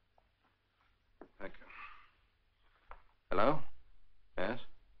 Thank you. Hello? Yes?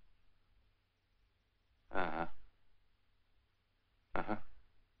 Uh-huh. Uh-huh.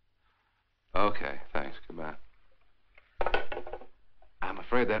 Okay, thanks. Goodbye. I'm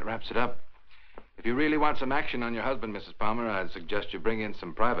afraid that wraps it up. If you really want some action on your husband, Mrs. Palmer, I'd suggest you bring in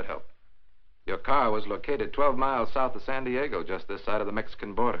some private help. Your car was located 12 miles south of San Diego, just this side of the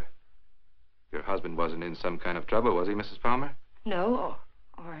Mexican border. Your husband wasn't in some kind of trouble, was he, Mrs. Palmer? No,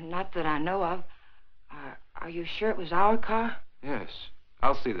 or not that I know of. Are you sure it was our car? Yes.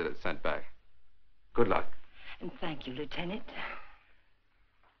 I'll see that it's sent back. Good luck. And thank you, Lieutenant.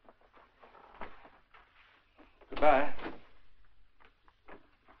 Goodbye.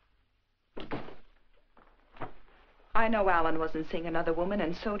 I know Alan wasn't seeing another woman,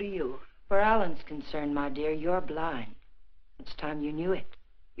 and so do you. Where Alan's concerned, my dear, you're blind. It's time you knew it.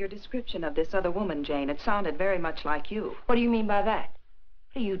 Your description of this other woman, Jane, it sounded very much like you. What do you mean by that?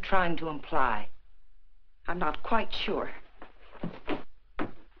 What are you trying to imply? I'm not quite sure.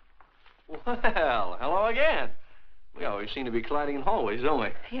 Well, hello again. We always seem to be colliding in hallways, don't we?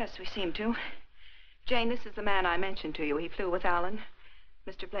 Yes, we seem to. Jane, this is the man I mentioned to you. He flew with Alan.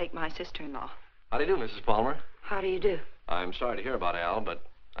 Mr. Blake, my sister-in-law. How do you do, Mrs. Palmer? How do you do? I'm sorry to hear about Al, but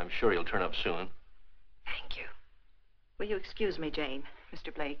I'm sure he'll turn up soon. Thank you. Will you excuse me, Jane,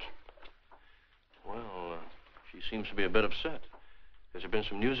 Mr. Blake? Well, she seems to be a bit upset. Has there been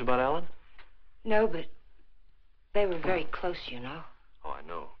some news about Alan? No, but they were very close, you know. Oh, I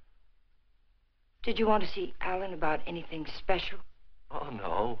know. Did you want to see Alan about anything special? Oh,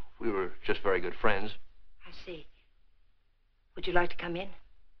 no. We were just very good friends. see. Would you like to come in?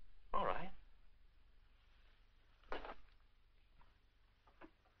 All right.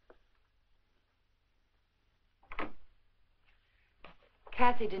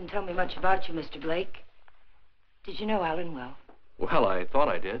 Kathy didn't tell me much about you, Mr. Blake. Did you know Alan well? Well, I thought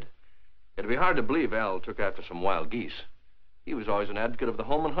I did. It'd be hard to believe Al took after some wild geese. He was always an advocate of the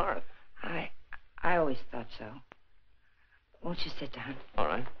home and hearth. I always thought so. Won't you sit down? All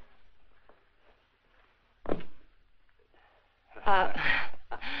right.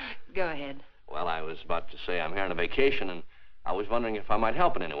 Go ahead. Well, I was about to say I'm here on a vacation, and I was wondering if I might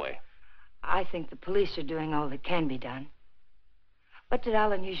help in any way. I think the police are doing all that can be done. What did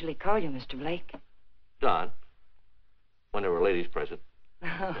Alan usually call you, Mr. Blake? Don. When there were ladies present.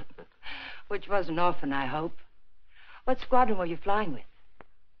 Which wasn't often, I hope. What squadron were you flying with?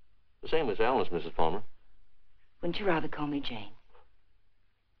 The same as Alan's, Mrs. Palmer. Wouldn't you rather call me Jane?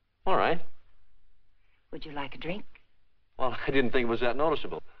 All right. Would you like a drink? Well, I didn't think it was that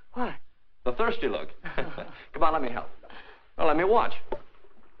noticeable. What? The thirsty look. Come on, let me help. Well, let me watch.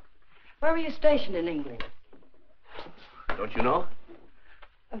 Where were you stationed in England? Don't you know?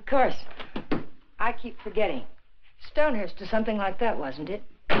 Of course. I keep forgetting. Stonehurst or something like that, wasn't it?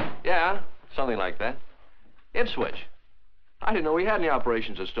 Yeah, something like that. Ipswich. I didn't know we had any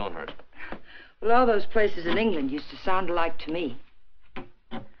operations at Stonehurst. Well, all those places in England used to sound alike to me.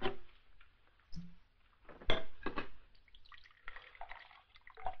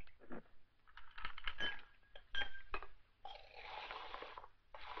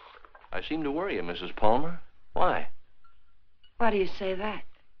 I seem to worry you, Mrs. Palmer. Why? Why do you say that?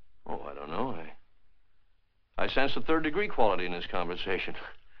 Oh, I don't know. I sense a third-degree quality in this conversation.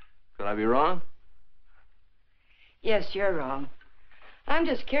 Could I be wrong? Yes, you're wrong. I'm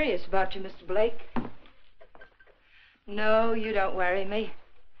just curious about you, Mr. Blake. No, you don't worry me.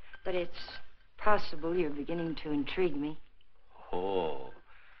 But it's possible you're beginning to intrigue me. Oh,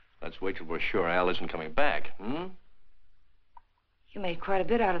 let's wait till we're sure Al isn't coming back, hmm? You made quite a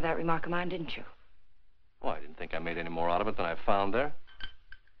bit out of that remark of mine, didn't you? Oh, I didn't think I made any more out of it than I found there.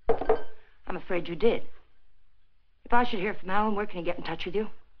 I'm afraid you did. If I should hear from Alan, where can he get in touch with you?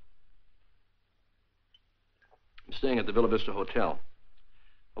 I'm staying at the Villa Vista Hotel.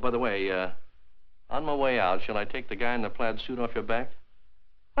 Oh, by the way, on my way out, shall I take the guy in the plaid suit off your back?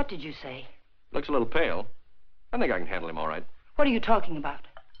 What did you say? Looks a little pale. I think I can handle him all right. What are you talking about?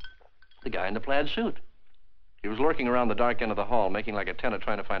 The guy in the plaid suit. He was lurking around the dark end of the hall, making like a tenant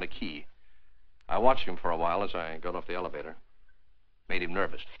trying to find a key. I watched him for a while as I got off the elevator. Made him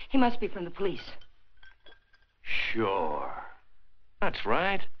nervous. He must be from the police. Sure. That's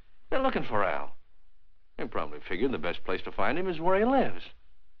right. They're looking for Al. They probably figured the best place to find him is where he lives.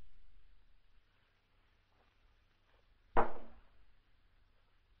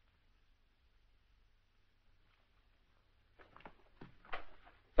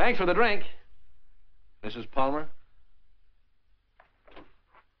 Thanks for the drink, Mrs. Palmer.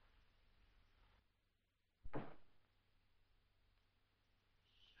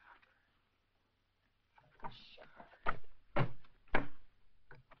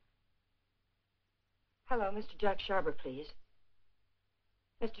 Hello, Mr. Jack Sharber, please.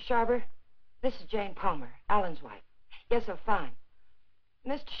 Mr. Sharber, this is Jane Palmer, Alan's wife. Yes, oh, fine.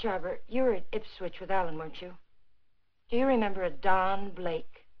 Mr. Sharber, you were at Ipswich with Alan, weren't you? Do you remember a Don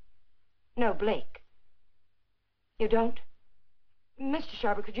Blake? No, Blake. You don't? Mr.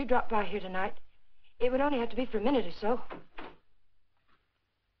 Sharber, could you drop by here tonight? It would only have to be for a minute or so.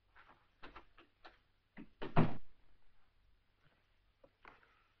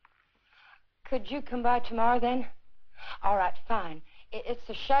 Could you come by tomorrow, then? All right, fine. It's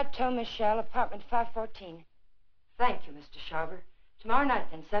the Chateau Michel, apartment 514. Thank you, Mr. Sharber. Tomorrow night,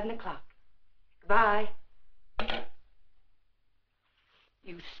 then, 7 o'clock. Goodbye.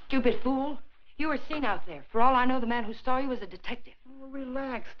 You stupid fool. You were seen out there. For all I know, the man who saw you was a detective. Oh,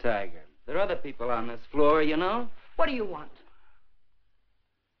 relax, Tiger. There are other people on this floor, you know. What do you want?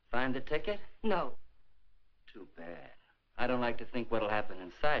 Find the ticket? No. Too bad. I don't like to think what'll happen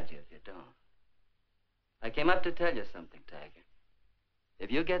inside you if you don't. I came up to tell you something, Tiger.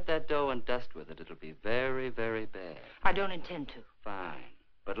 If you get that dough and dust with it, it'll be very, very bad. I don't intend to. Fine.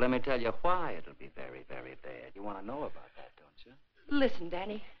 But let me tell you why it'll be very, very bad. You want to know about that, don't you? Listen,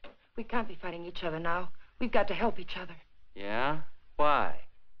 Danny. We can't be fighting each other now. We've got to help each other. Yeah? Why?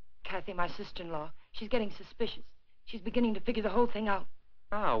 Kathy, my sister-in-law, she's getting suspicious. She's beginning to figure the whole thing out.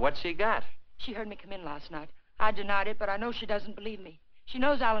 Oh, what's she got? She heard me come in last night. I denied it, but I know she doesn't believe me. She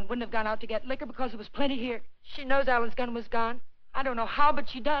knows Alan wouldn't have gone out to get liquor because there was plenty here. She knows Alan's gun was gone. I don't know how, but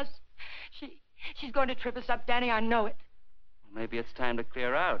she does. She's going to trip us up, Danny. I know it. Maybe it's time to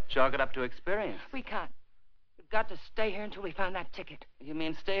clear out. Chalk it up to experience. We can't. got to stay here until we find that ticket. You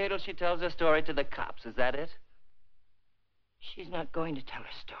mean stay here till she tells her story to the cops, is that it? She's not going to tell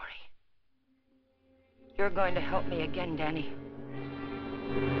her story. You're going to help me again, Danny.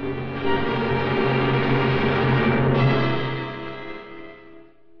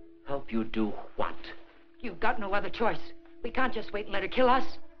 Help you do what? You've got no other choice. We can't just wait and let her kill us.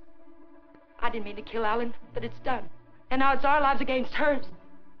 I didn't mean to kill Alan, but it's done. And now it's our lives against hers.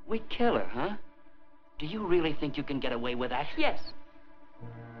 We kill her, huh? Do you really think you can get away with that? Yes.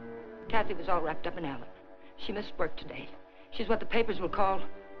 Kathy was all wrapped up in Alan. She missed work today. She's what the papers will call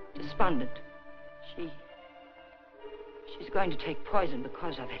despondent. She's going to take poison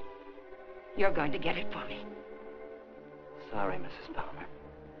because of it. You're going to get it for me. Sorry, Mrs. Palmer.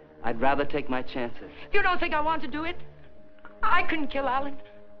 I'd rather take my chances. You don't think I want to do it? I couldn't kill Alan.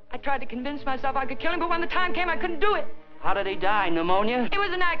 I tried to convince myself I could kill him, but when the time came, I couldn't do it. How did he die? Pneumonia? It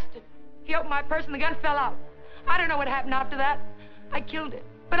was an accident. He opened my purse and the gun fell out. I don't know what happened after that. I killed it.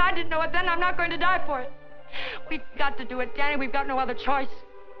 But I didn't know it then. I'm not going to die for it. We've got to do it, Danny. We've got no other choice.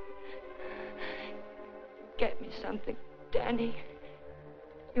 Get me something, Danny.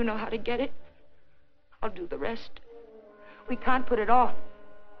 You know how to get it. I'll do the rest. We can't put it off.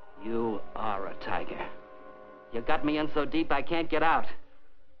 You are a tiger. You got me in so deep I can't get out.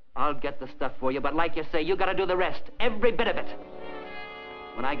 I'll get the stuff for you, but like you say, you gotta do the rest. Every bit of it.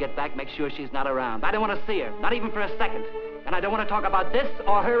 When I get back, make sure she's not around. I don't want to see her, not even for a second. And I don't want to talk about this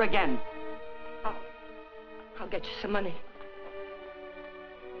or her again. I'll get you some money.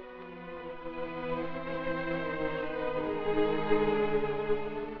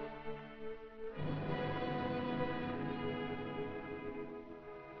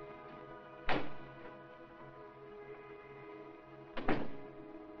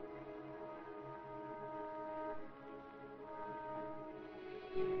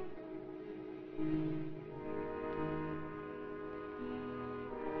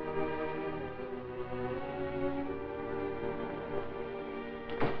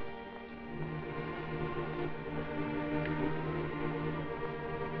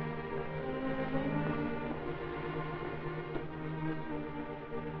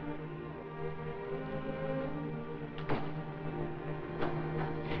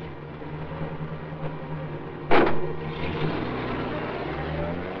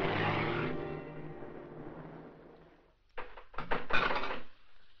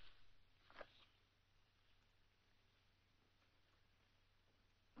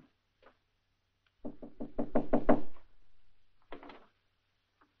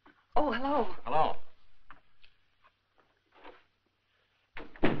 Oh, hello. Hello.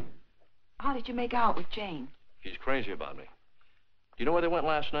 How did you make out with Jane? She's crazy about me. Do you know where they went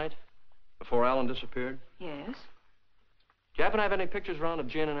last night? Before Alan disappeared? Yes. Do you happen to have any pictures around of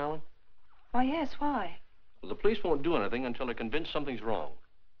Jane and Alan? Why, yes, why? Well, the police won't do anything until they're convinced something's wrong.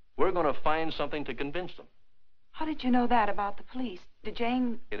 We're going to find something to convince them. How did you know that about the police? Did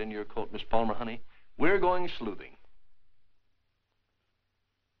Jane... Get in your coat, Miss Palmer, honey. We're going sleuthing.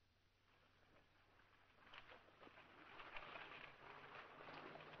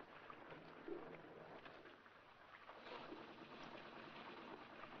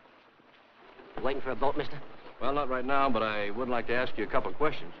 Waiting for a boat, mister? Well, not right now, but I would like to ask you a couple of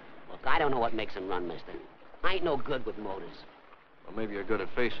questions. Look, I don't know what makes them run, mister. I ain't no good with motors. Well, maybe you're good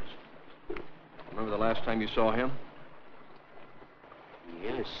at faces. Remember the last time you saw him?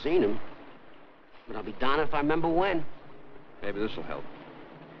 Yeah, I've seen him. But I'll be darned if I remember when. Maybe this will help.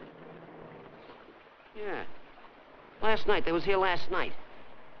 Yeah. Last night. They was here last night.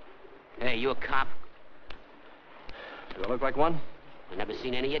 Hey, you a cop? Do I look like one? I never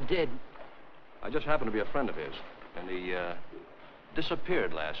seen any you did. I just happened to be a friend of his, and he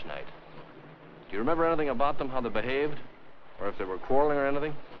disappeared last night. Do you remember anything about them, how they behaved? Or if they were quarreling or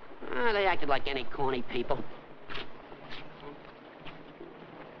anything? They acted like any corny people.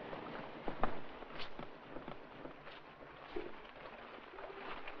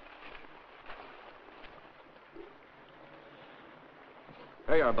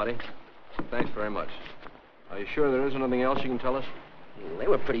 There you are, buddy. Thanks very much. Are you sure there isn't anything else you can tell us? They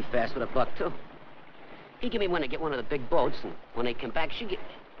were pretty fast with a buck, too. He gave me one to get one of the big boats, and when they came back, she get...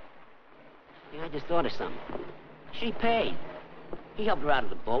 Yeah, I just thought of something. She paid. He helped her out of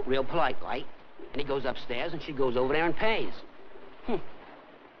the boat, real polite, like. And he goes upstairs, and she goes over there and pays.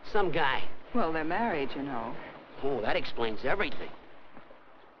 Some guy. Well, they're married, you know. Oh, that explains everything.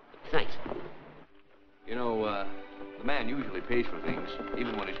 Thanks. You know, the man usually pays for things,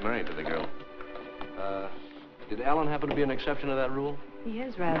 even when he's married to the girl. Did Alan happen to be an exception to that rule? He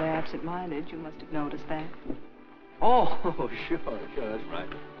is rather absent-minded. You must have noticed that. Oh, sure, that's right.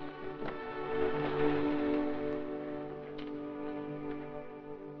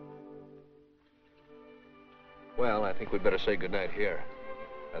 Well, I think we'd better say goodnight here.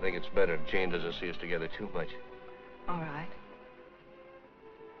 I think it's better if Jane doesn't see us together too much. All right.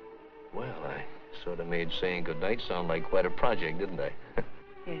 Well, I sort of made saying goodnight sound like quite a project, didn't I?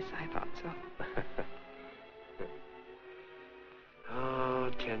 Yes, I thought so.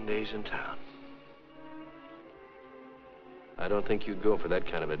 Oh, 10 days in town. I don't think you'd go for that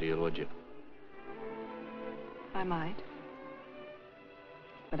kind of a deal, would you? I might.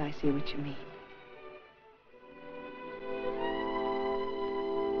 But I see what you mean.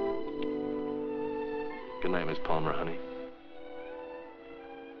 Good night, Miss Palmer, honey.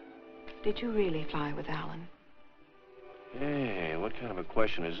 Did you really fly with Alan? Hey, what kind of a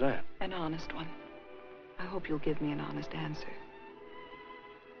question is that? An honest one. I hope you'll give me an honest answer.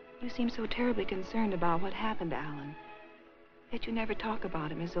 You seem so terribly concerned about what happened to Alan. Yet you never talk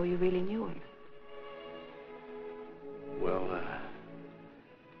about him as though you really knew him. Well,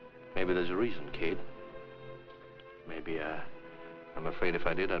 maybe there's a reason, Kate. Maybe, I'm afraid if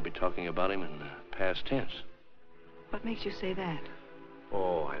I did, I'd be talking about him in the past tense. What makes you say that?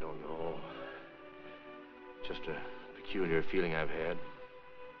 Oh, I don't know. Just a peculiar feeling I've had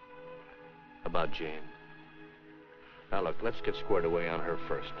about Jane. Now, look, let's get squared away on her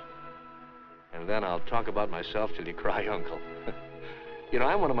first. And then I'll talk about myself till you cry uncle. You know,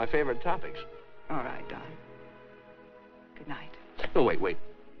 I'm one of my favorite topics. All right, Don. Good night. No, wait.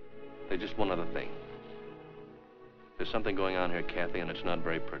 There's just one other thing. There's something going on here, Kathy, and it's not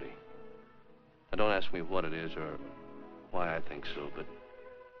very pretty. Now, don't ask me what it is or why I think so, but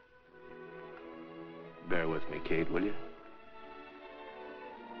bear with me, Kate, will you?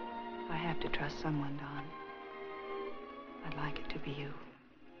 I have to trust someone, Don. I'd like it to be you.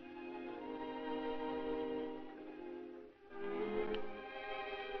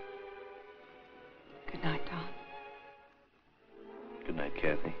 Good night, Don. Good night,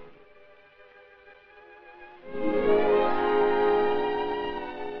 Kathy.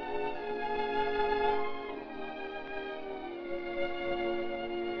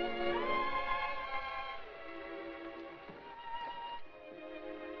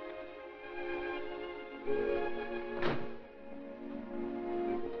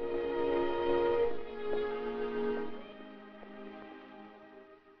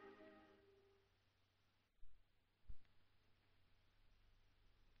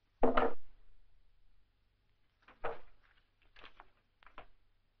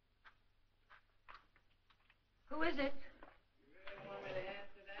 Who is it?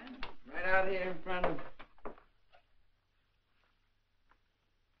 Right out here in front of...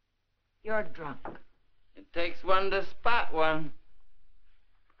 You're drunk. It takes one to spot one.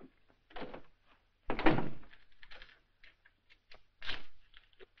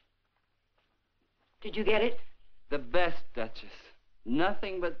 Did you get it? The best, Duchess.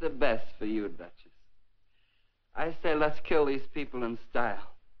 Nothing but the best for you, Duchess. I say let's kill these people in style.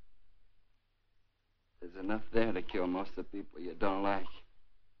 There's enough there to kill most of the people you don't like.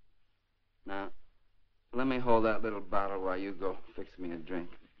 Now, let me hold that little bottle while you go fix me a drink.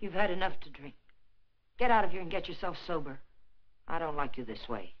 You've had enough to drink. Get out of here and get yourself sober. I don't like you this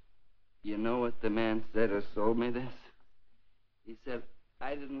way. You know what the man said who sold me this? He said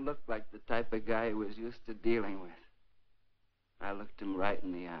I didn't look like the type of guy he was used to dealing with. I looked him right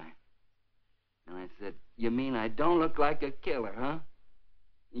in the eye. And I said, you mean I don't look like a killer, huh?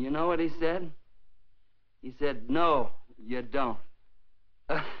 You know what he said? He said, no, you don't.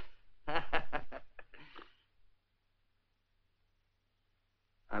 I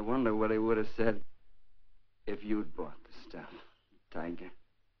wonder what he would have said if you'd bought the stuff, Tiger.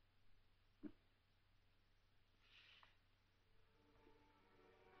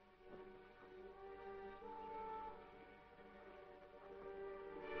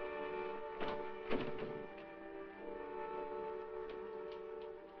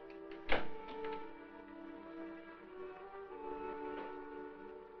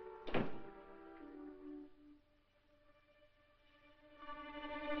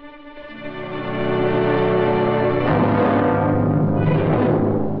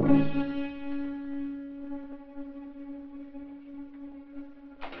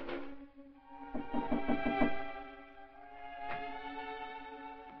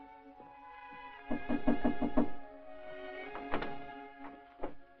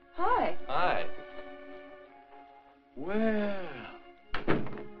 Hi. Hi. Well,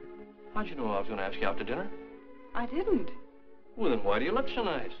 how'd you know I was going to ask you out to dinner? I didn't. Well, then why do you look so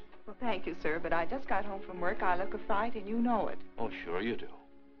nice? Well, thank you, sir, but I just got home from work. I look a fright, and you know it. Oh, sure you do.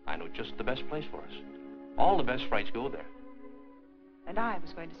 I know just the best place for us. All the best frights go there. And I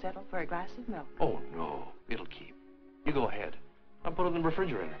was going to settle for a glass of milk. Oh, no. It'll keep. You go ahead. I'll put it in the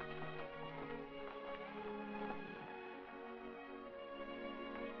refrigerator.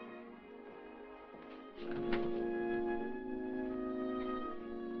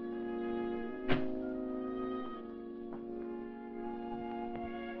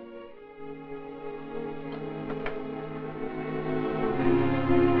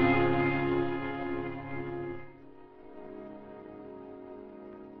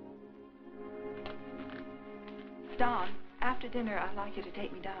 Don, after dinner, I'd like you to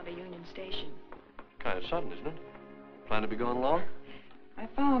take me down to Union Station. Kind of sudden, isn't it? Plan to be going long? I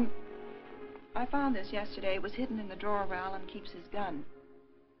found this yesterday. It was hidden in the drawer where Alan keeps his gun.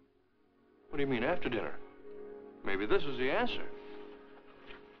 What do you mean, after dinner? Maybe this is the answer.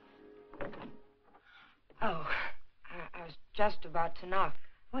 Oh, I was just about to knock.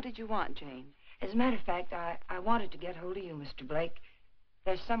 What did you want, Jane? As a matter of fact, I wanted to get hold of you, Mr. Blake.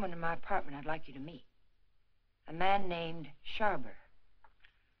 There's someone in my apartment I'd like you to meet. A man named Sharber.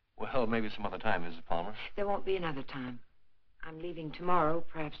 Well, maybe some other time, Mrs. Palmer. There won't be another time. I'm leaving tomorrow,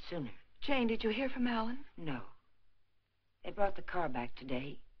 perhaps sooner. Jane, did you hear from Alan? No. They brought the car back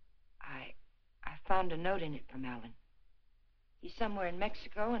today. I found a note in it from Alan. He's somewhere in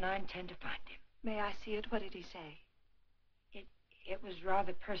Mexico, and I intend to find him. May I see it? What did he say? It was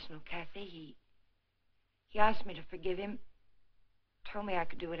rather personal, Kathy. He asked me to forgive him. Told me I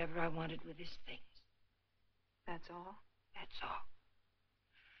could do whatever I wanted with his things. That's all? That's all.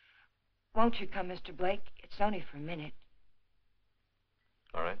 Won't you come, Mr. Blake? It's only for a minute.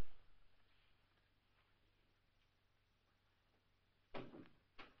 All right.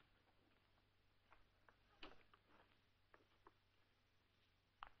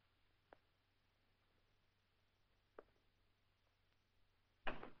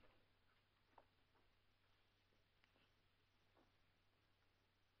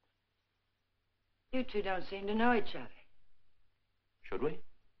 You two don't seem to know each other. Should we?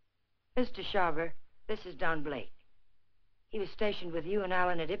 Mr. Sharber, this is Don Blake. He was stationed with you and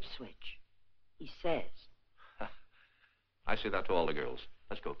Alan at Ipswich. He says. I say that to all the girls.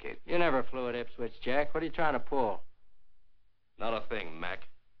 Let's go, Kate. You never flew at Ipswich, Jack. What are you trying to pull? Not a thing, Mac.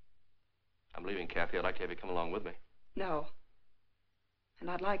 I'm leaving, Kathy. I'd like to have you come along with me. No.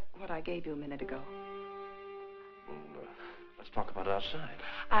 And I'd like what I gave you a minute ago. Well, let's talk about it outside.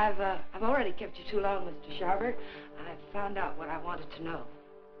 I've already kept you too long, Mr. Sharber. I've found out what I wanted to know.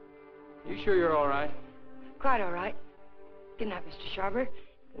 You sure you're all right? Quite all right. Good night, Mr. Sharber.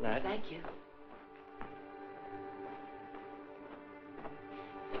 Good night. Thank you.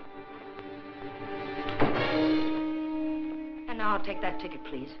 And now I'll take that ticket,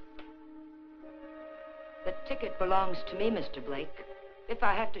 please. The ticket belongs to me, Mr. Blake. If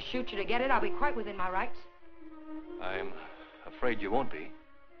I have to shoot you to get it, I'll be quite within my rights. I'm afraid you won't be.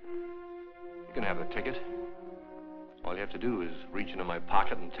 You can have the ticket. All you have to do is reach into my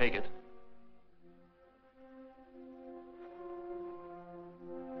pocket and take it.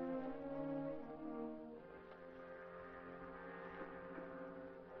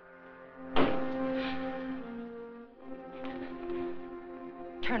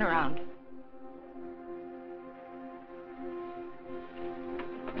 Turn around.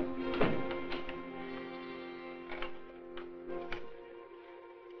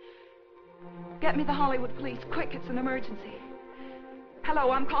 Get me the Hollywood police, quick, it's an emergency.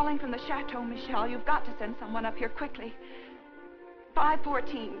 Hello, I'm calling from the Chateau Michel. You've got to send someone up here quickly.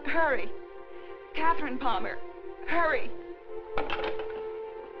 514, hurry. Catherine Palmer, hurry.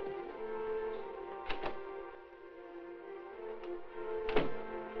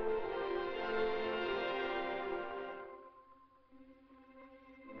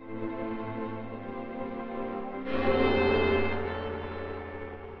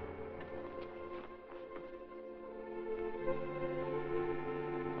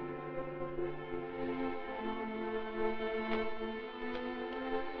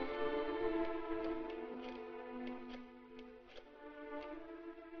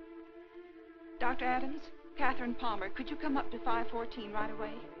 Dr. Adams, Catherine Palmer, could you come up to 514 right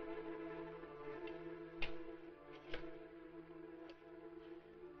away?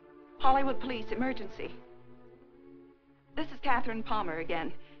 Hollywood Police, emergency. This is Catherine Palmer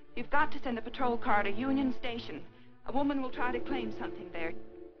again. You've got to send a patrol car to Union Station. A woman will try to claim something there.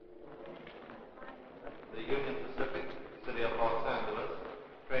 The Union Pacific, City of Los Angeles,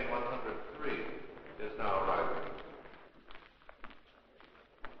 train 103 is now arriving.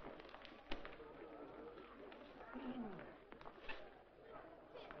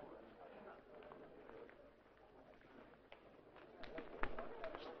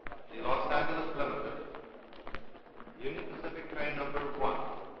 The Los Angeles Limited, Union Pacific train number 1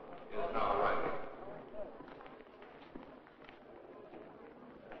 is now arriving.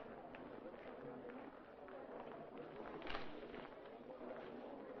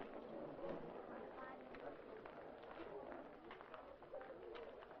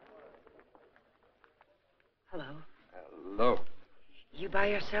 Hello. Hello. You by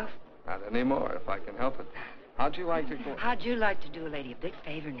yourself? Not anymore, if I can help it. How'd you like to go? How'd you like to do a lady a big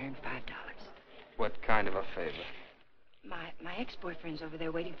favor and earn $5? What kind of a favor? My ex-boyfriend's over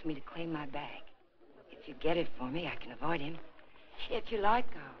there waiting for me to claim my bag. If you get it for me, I can avoid him. If you like,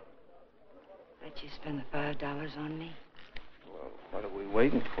 I'll let you spend the $5 on me. Well, what are we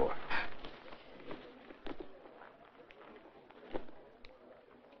waiting for?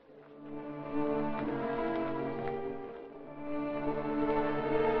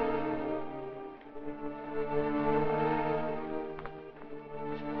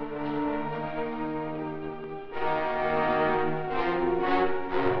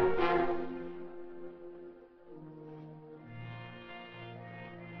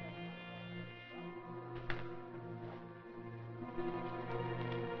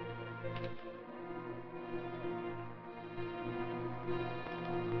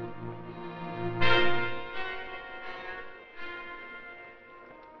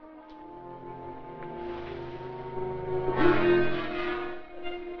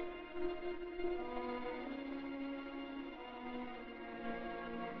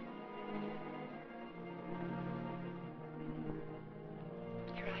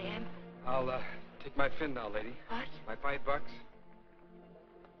 I'll take my fin now, lady. What? My $5. All right.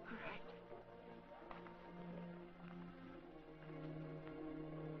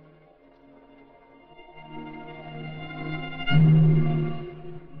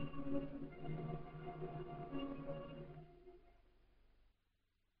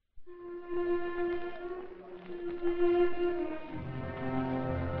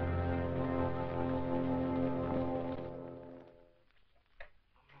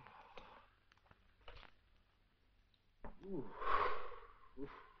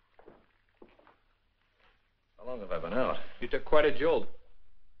 How long have I been out? You took quite a jolt.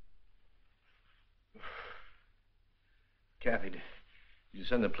 Kathy, did you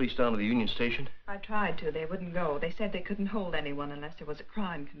send the police down to the Union Station? I tried to. They wouldn't go. They said they couldn't hold anyone unless there was a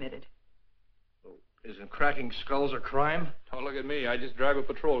crime committed. Oh, isn't cracking skulls a crime? Don't look at me. I just drive a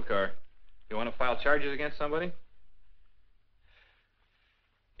patrol car. You want to file charges against somebody?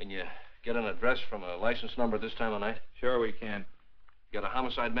 Can you get an address from a license number this time of night? Sure we can. You got a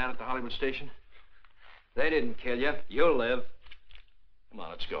homicide man at the Hollywood station? They didn't kill you. You'll live. Come on,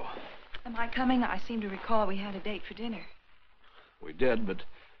 let's go. Am I coming? I seem to recall we had a date for dinner. We did, but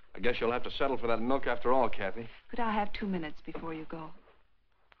I guess you'll have to settle for that milk after all, Kathy. Could I have 2 minutes before you go?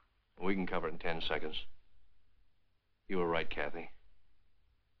 We can cover it in 10 seconds. You were right, Kathy.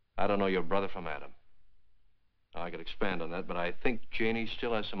 I don't know your brother from Adam. I could expand on that, but I think Janie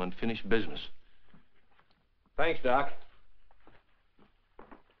still has some unfinished business. Thanks, Doc.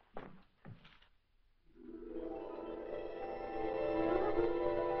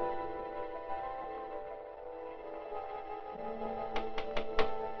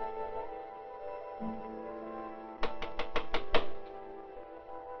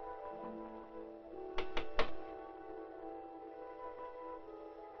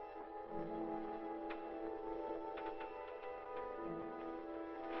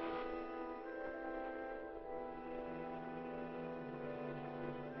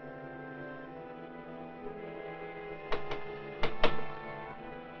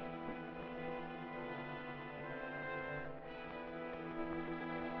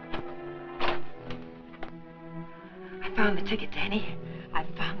 I found the ticket, Danny. I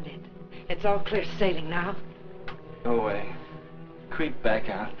found it. It's all clear sailing now. Go away. Creep back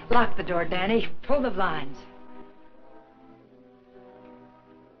out. Lock the door, Danny. Pull the blinds.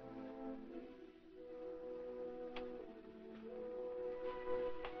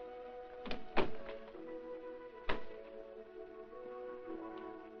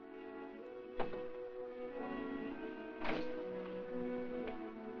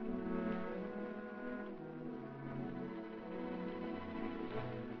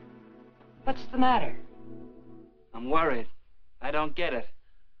 What's the matter? I'm worried. I don't get it.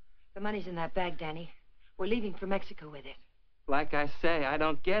 The money's in that bag, Danny. We're leaving for Mexico with it. Like I say, I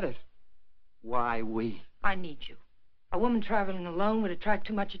don't get it. Why we? I need you. A woman traveling alone would attract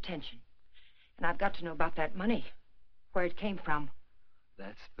too much attention. And I've got to know about that money. Where it came from.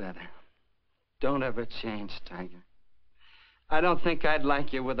 That's better. Don't ever change, Tiger. I don't think I'd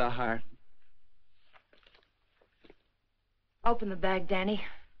like you with a heart. Open the bag, Danny.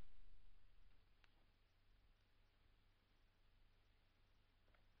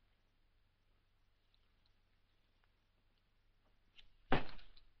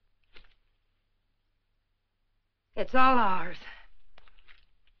 It's all ours.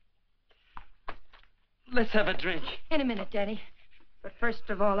 Let's have a drink. In a minute, Danny. But first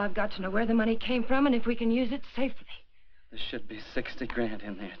of all, I've got to know where the money came from and if we can use it safely. There should be 60 grand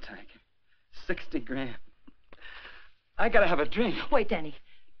in there, Tiger. 60 grand. I gotta have a drink. Wait, Danny.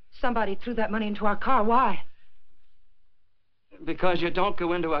 Somebody threw that money into our car. Why? Because you don't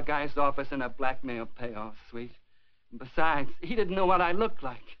go into a guy's office in a blackmail payoff suite. Besides, he didn't know what I looked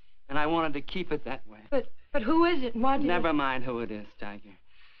like, and I wanted to keep it that way. But who is it and why did Never mind who it is, Tiger.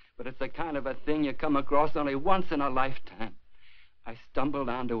 But it's the kind of a thing you come across only once in a lifetime. I stumbled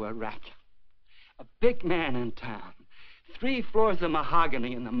onto a rat. A big man in town. 3 floors of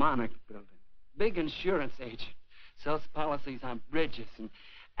mahogany in the Monarch building. Big insurance agent. Sells policies on bridges and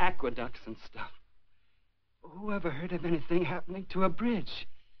aqueducts and stuff. Who ever heard of anything happening to a bridge?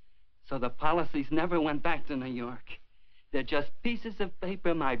 So the policies never went back to New York. They're just pieces of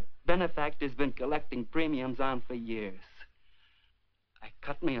paper my benefactor's been collecting premiums on for years. I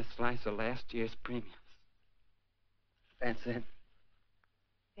cut me a slice of last year's premiums. That's it.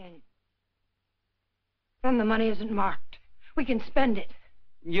 Then the money isn't marked. We can spend it.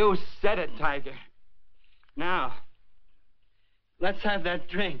 You said it, Tiger. Now, let's have that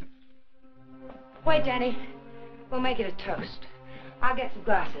drink. Wait, Danny. We'll make it a toast. I'll get some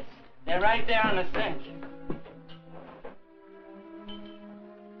glasses. They're right there on the sink.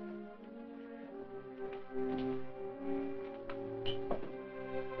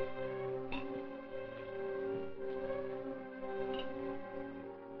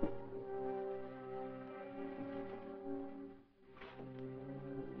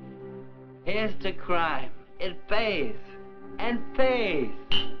 Here's to crime. It pays. And pays.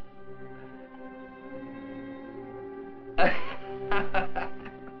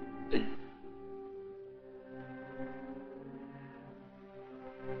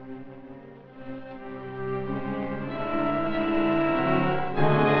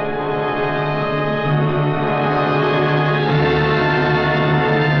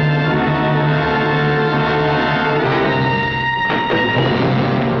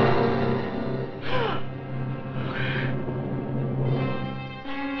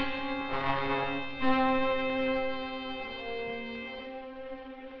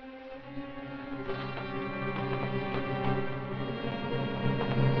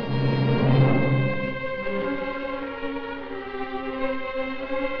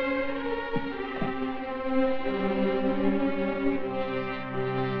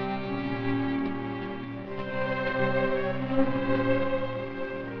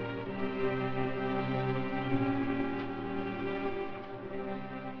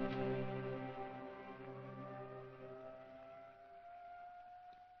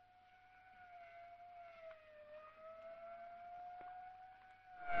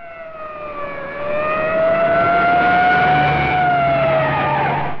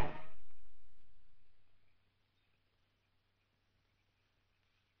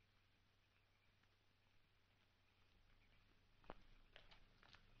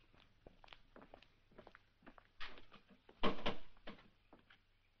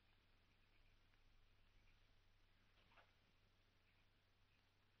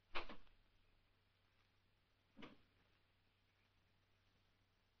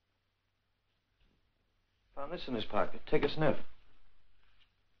 Found this in his pocket. Take a sniff.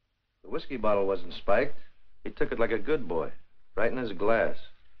 The whiskey bottle wasn't spiked. He took it like a good boy, right in his glass.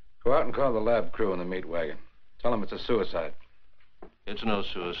 Go out and call the lab crew in the meat wagon. Tell them it's a suicide. It's no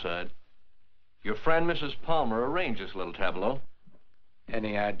suicide. Your friend, Mrs. Palmer, arranged this little tableau.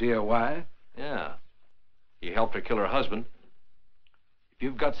 Any idea why? Yeah. He helped her kill her husband. If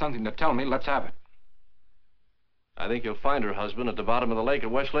you've got something to tell me, let's have it. I think you'll find her husband at the bottom of the lake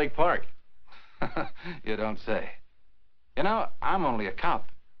at Westlake Park. You don't say. You know, I'm only a cop.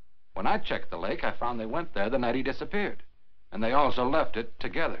 When I checked the lake, I found they went there the night he disappeared. And they also left it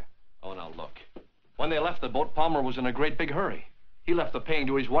together. Oh, now look. When they left the boat, Palmer was in a great big hurry. He left the paying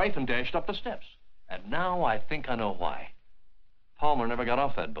to his wife and dashed up the steps. And now I think I know why. Palmer never got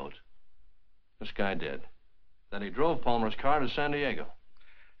off that boat. This guy did. Then he drove Palmer's car to San Diego.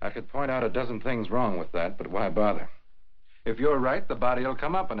 I could point out a dozen things wrong with that, but why bother? If you're right, the body will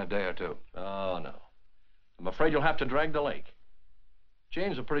come up in a day or two. Oh, no. I'm afraid you'll have to drag the lake.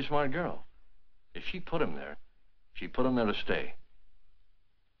 Jane's a pretty smart girl. If she put him there, she put him there to stay.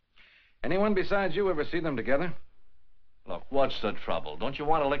 Anyone besides you ever see them together? Look, what's the trouble? Don't you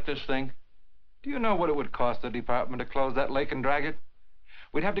want to lick this thing? Do you know what it would cost the department to close that lake and drag it?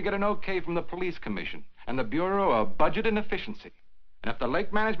 We'd have to get an okay from the police commission and the Bureau of Budget and Efficiency. And if the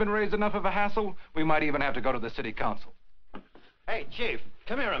lake management raised enough of a hassle, we might even have to go to the city council. Hey, Chief,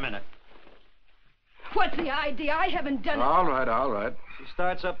 come here a minute. What's the idea? I haven't done it. All right, all right. She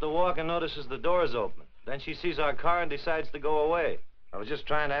starts up the walk and notices the door's open. Then she sees our car and decides to go away. I was just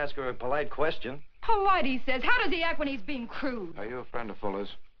trying to ask her a polite question. Polite, he says. How does he act when he's being crude? Are you a friend of Fuller's?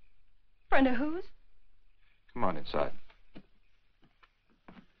 Friend of whose? Come on inside.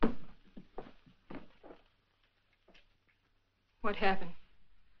 What happened?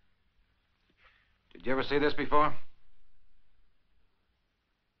 Did you ever see this before?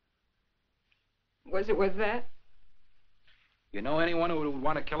 Was it with that? You know anyone who would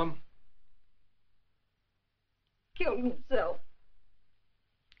want to kill him? Killed himself.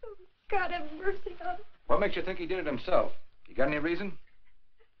 Oh, God have mercy on him. What makes you think he did it himself? You got any reason?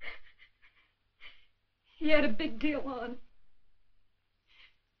 He had a big deal on.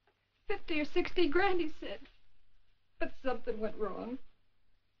 50 or 60 grand, he said. But something went wrong.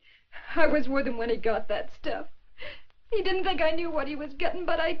 I was with him when he got that stuff. He didn't think I knew what he was getting,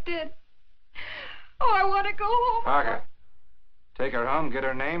 but I did. Oh, I want to go home. Parker, take her home, get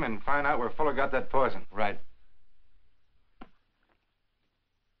her name, and find out where Fuller got that poison. Right.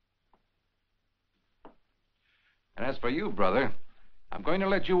 And as for you, brother, I'm going to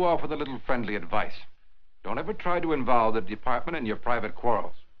let you off with a little friendly advice. Don't ever try to involve the department in your private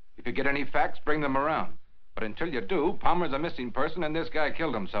quarrels. If you get any facts, bring them around. But until you do, Palmer's a missing person and this guy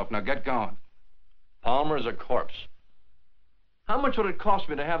killed himself. Now get going. Palmer's a corpse. How much would it cost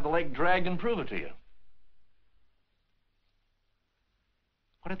me to have the lake dragged and prove it to you?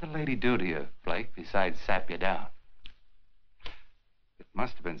 What did the lady do to you, Blake, besides sap you down? It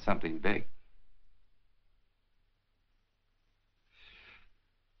must have been something big.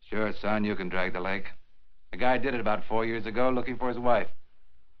 Sure, son, you can drag the lake. The guy did it about 4 years ago looking for his wife.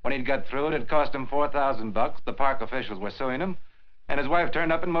 When he'd got through it cost him $4,000. The park officials were suing him, and his wife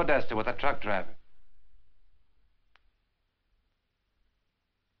turned up in Modesta with a truck driver.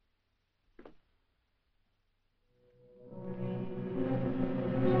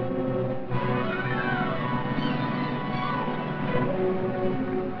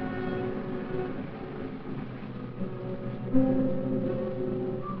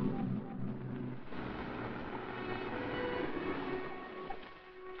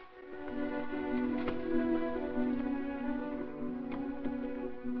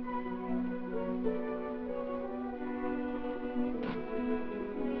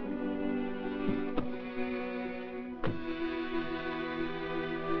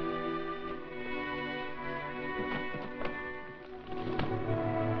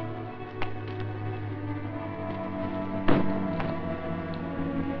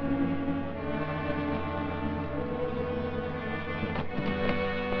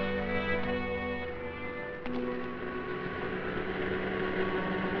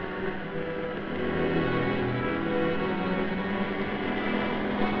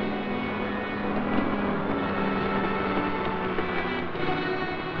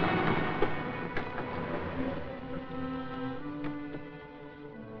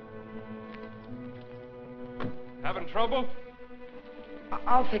 Having trouble?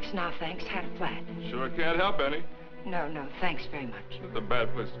 All fixed now, thanks. Had a flat. Sure can't help any. No, thanks very much. It's a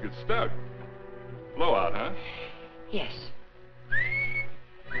bad place to get stuck. Blowout, huh? Yes.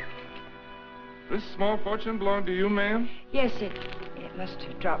 This small fortune belonged to you, ma'am? Yes, it must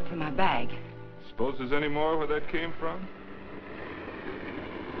have dropped from my bag. Suppose there's any more where that came from?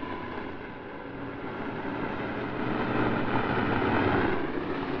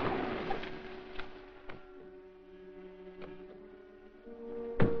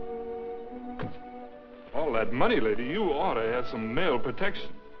 All that money, lady, you ought to have some mail protection.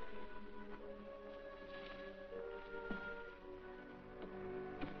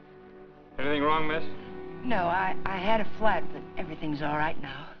 Anything wrong, miss? No, I had a flat, but everything's all right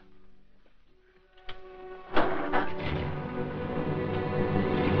now.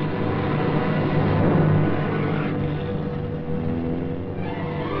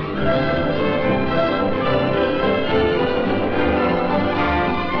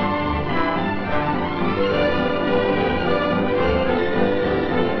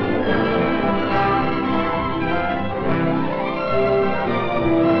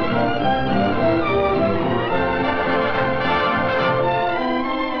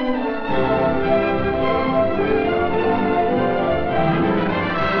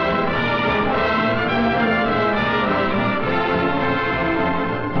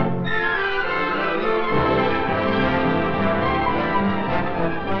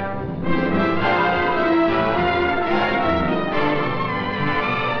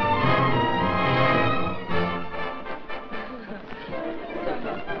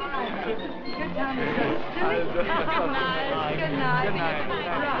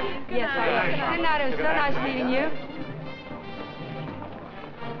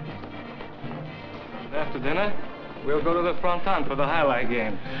 After dinner, we'll go to the fronton for the highlight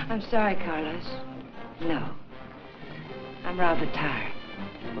game. I'm sorry, Carlos. No. I'm rather tired.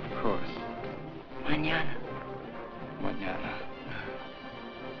 Of course. Mañana.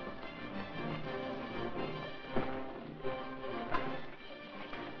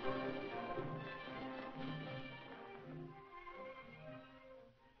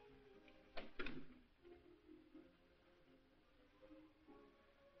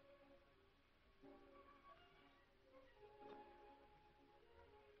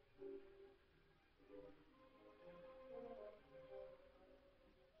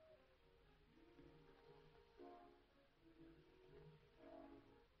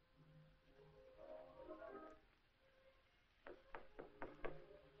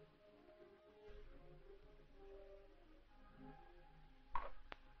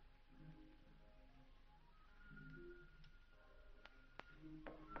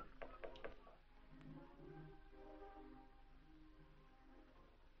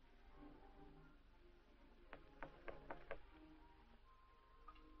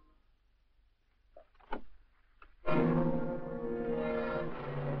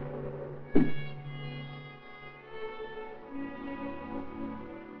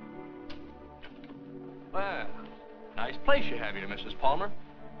 Nice place you have here, Mrs. Palmer.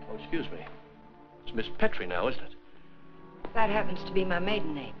 Oh, excuse me. It's Miss Petrie now, isn't it? That happens to be my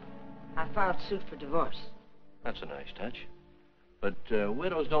maiden name. I filed suit for divorce. That's a nice touch. But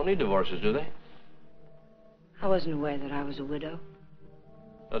widows don't need divorces, do they? I wasn't aware that I was a widow.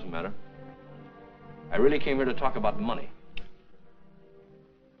 Doesn't matter. I really came here to talk about money.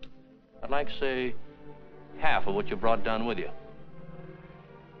 I'd like, say, half of what you brought down with you.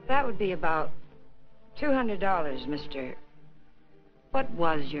 That would be about $200, Mr. What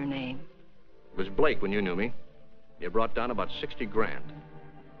was your name? It was Blake when you knew me. You brought down about 60 grand,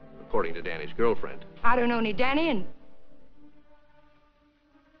 according to Danny's girlfriend. I don't know any Danny, and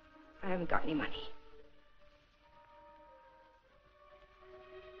I haven't got any money.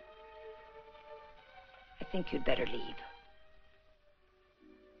 I think you'd better leave.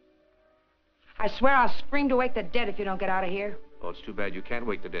 I swear I'll scream to wake the dead if you don't get out of here. Oh, it's too bad you can't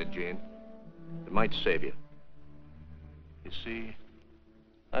wake the dead, Jane. It might save you. You see,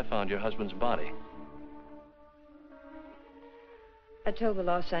 I found your husband's body. I told the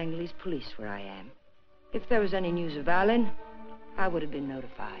Los Angeles police where I am. If there was any news of Alan, I would have been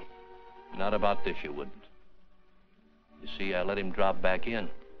notified. Not about this, you wouldn't. You see, I let him drop back in.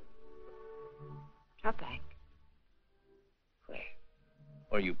 Drop back? Where?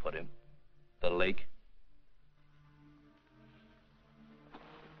 Where you put him. The lake.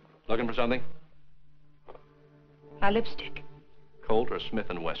 Looking for something? My lipstick. Colt or Smith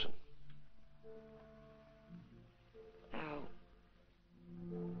 & Wesson? Now,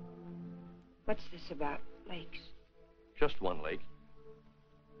 what's this about lakes? Just one lake.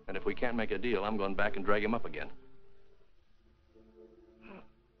 And if we can't make a deal, I'm going back and drag him up again.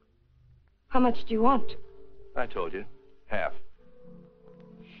 How much do you want? I told you. Half.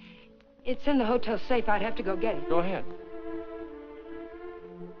 It's in the hotel safe. I'd have to go get it. Go ahead.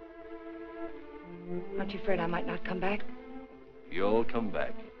 Aren't you afraid I might not come back? You'll come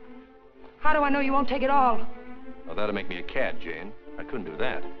back. How do I know you won't take it all? Well, that'd make me a cad, Jane. I couldn't do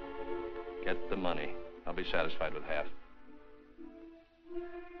that. Get the money. I'll be satisfied with half.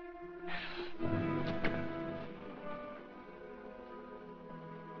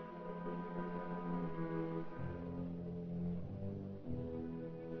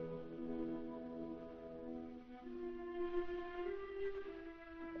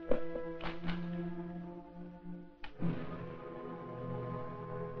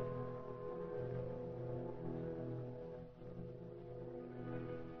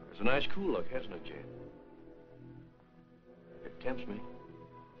 It's a nice cool look, hasn't it, Jane? It tempts me.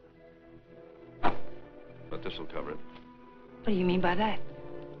 But this'll cover it. What do you mean by that?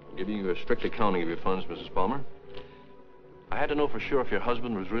 I'm giving you a strict accounting of your funds, Mrs. Palmer. I had to know for sure if your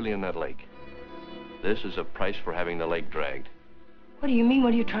husband was really in that lake. This is a price for having the lake dragged. What do you mean?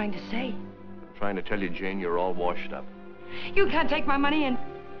 What are you trying to say? I'm trying to tell you, Jane, you're all washed up. You can't take my money and...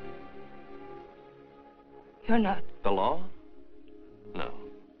 You're not. The law? No.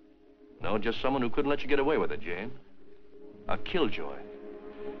 No, just someone who couldn't let you get away with it, Jane. A killjoy.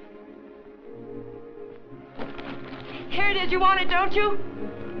 Here it is. You want it, don't you?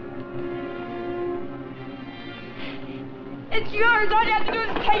 It's yours. All you have to do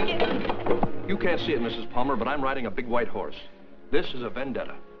is take it. You can't see it, Mrs. Palmer, but I'm riding a big white horse. This is a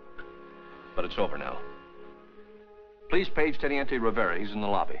vendetta. But it's over now. Please page Teniente Rivera. He's in the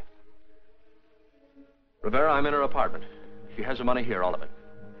lobby. Rivera, I'm in her apartment. She has the money here, all of it.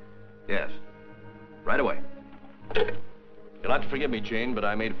 Yes. Right away. You'll have to forgive me, Jane, but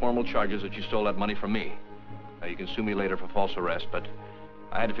I made formal charges that you stole that money from me. Now, you can sue me later for false arrest, but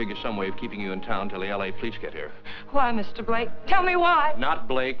I had to figure some way of keeping you in town till the L.A. police get here. Why, Mr. Blake? Tell me why. Not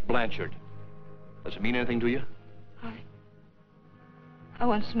Blake, Blanchard. Does it mean anything to you? I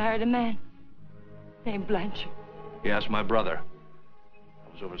once married a man named Blanchard. Yes, my brother. I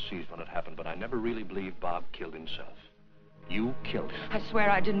was overseas when it happened, but I never really believed Bob killed himself. You killed him. I swear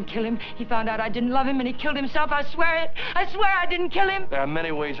I didn't kill him. He found out I didn't love him and he killed himself. I swear it. I swear I didn't kill him. There are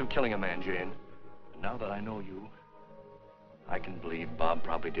many ways of killing a man, Jane. And now that I know you, I can believe Bob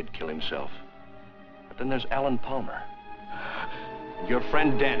probably did kill himself. But then there's Alan Palmer. And your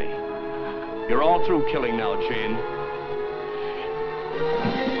friend Danny. You're all through killing now, Jane.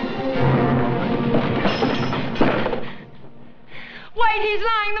 Wait, he's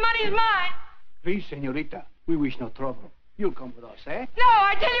lying. The money's mine. Please, señorita, we wish no trouble. You'll come with us, eh? No,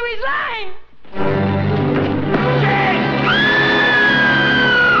 I tell you he's lying.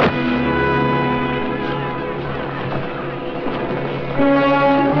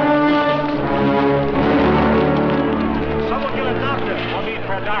 Someone get a doctor. I'll meet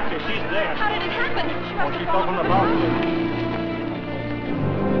for a doctor. She's there. How did it happen? Oh, she's up on the balcony.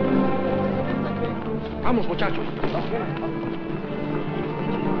 Vamos, muchachos.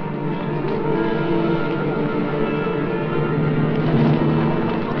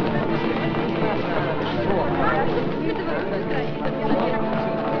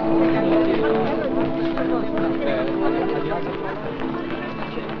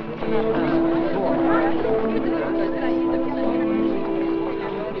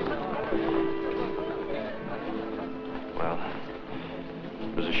 Well,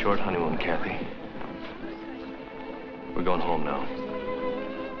 it was a short honeymoon, Kathy. We're going home now.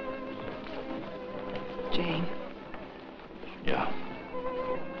 Jane. Yeah.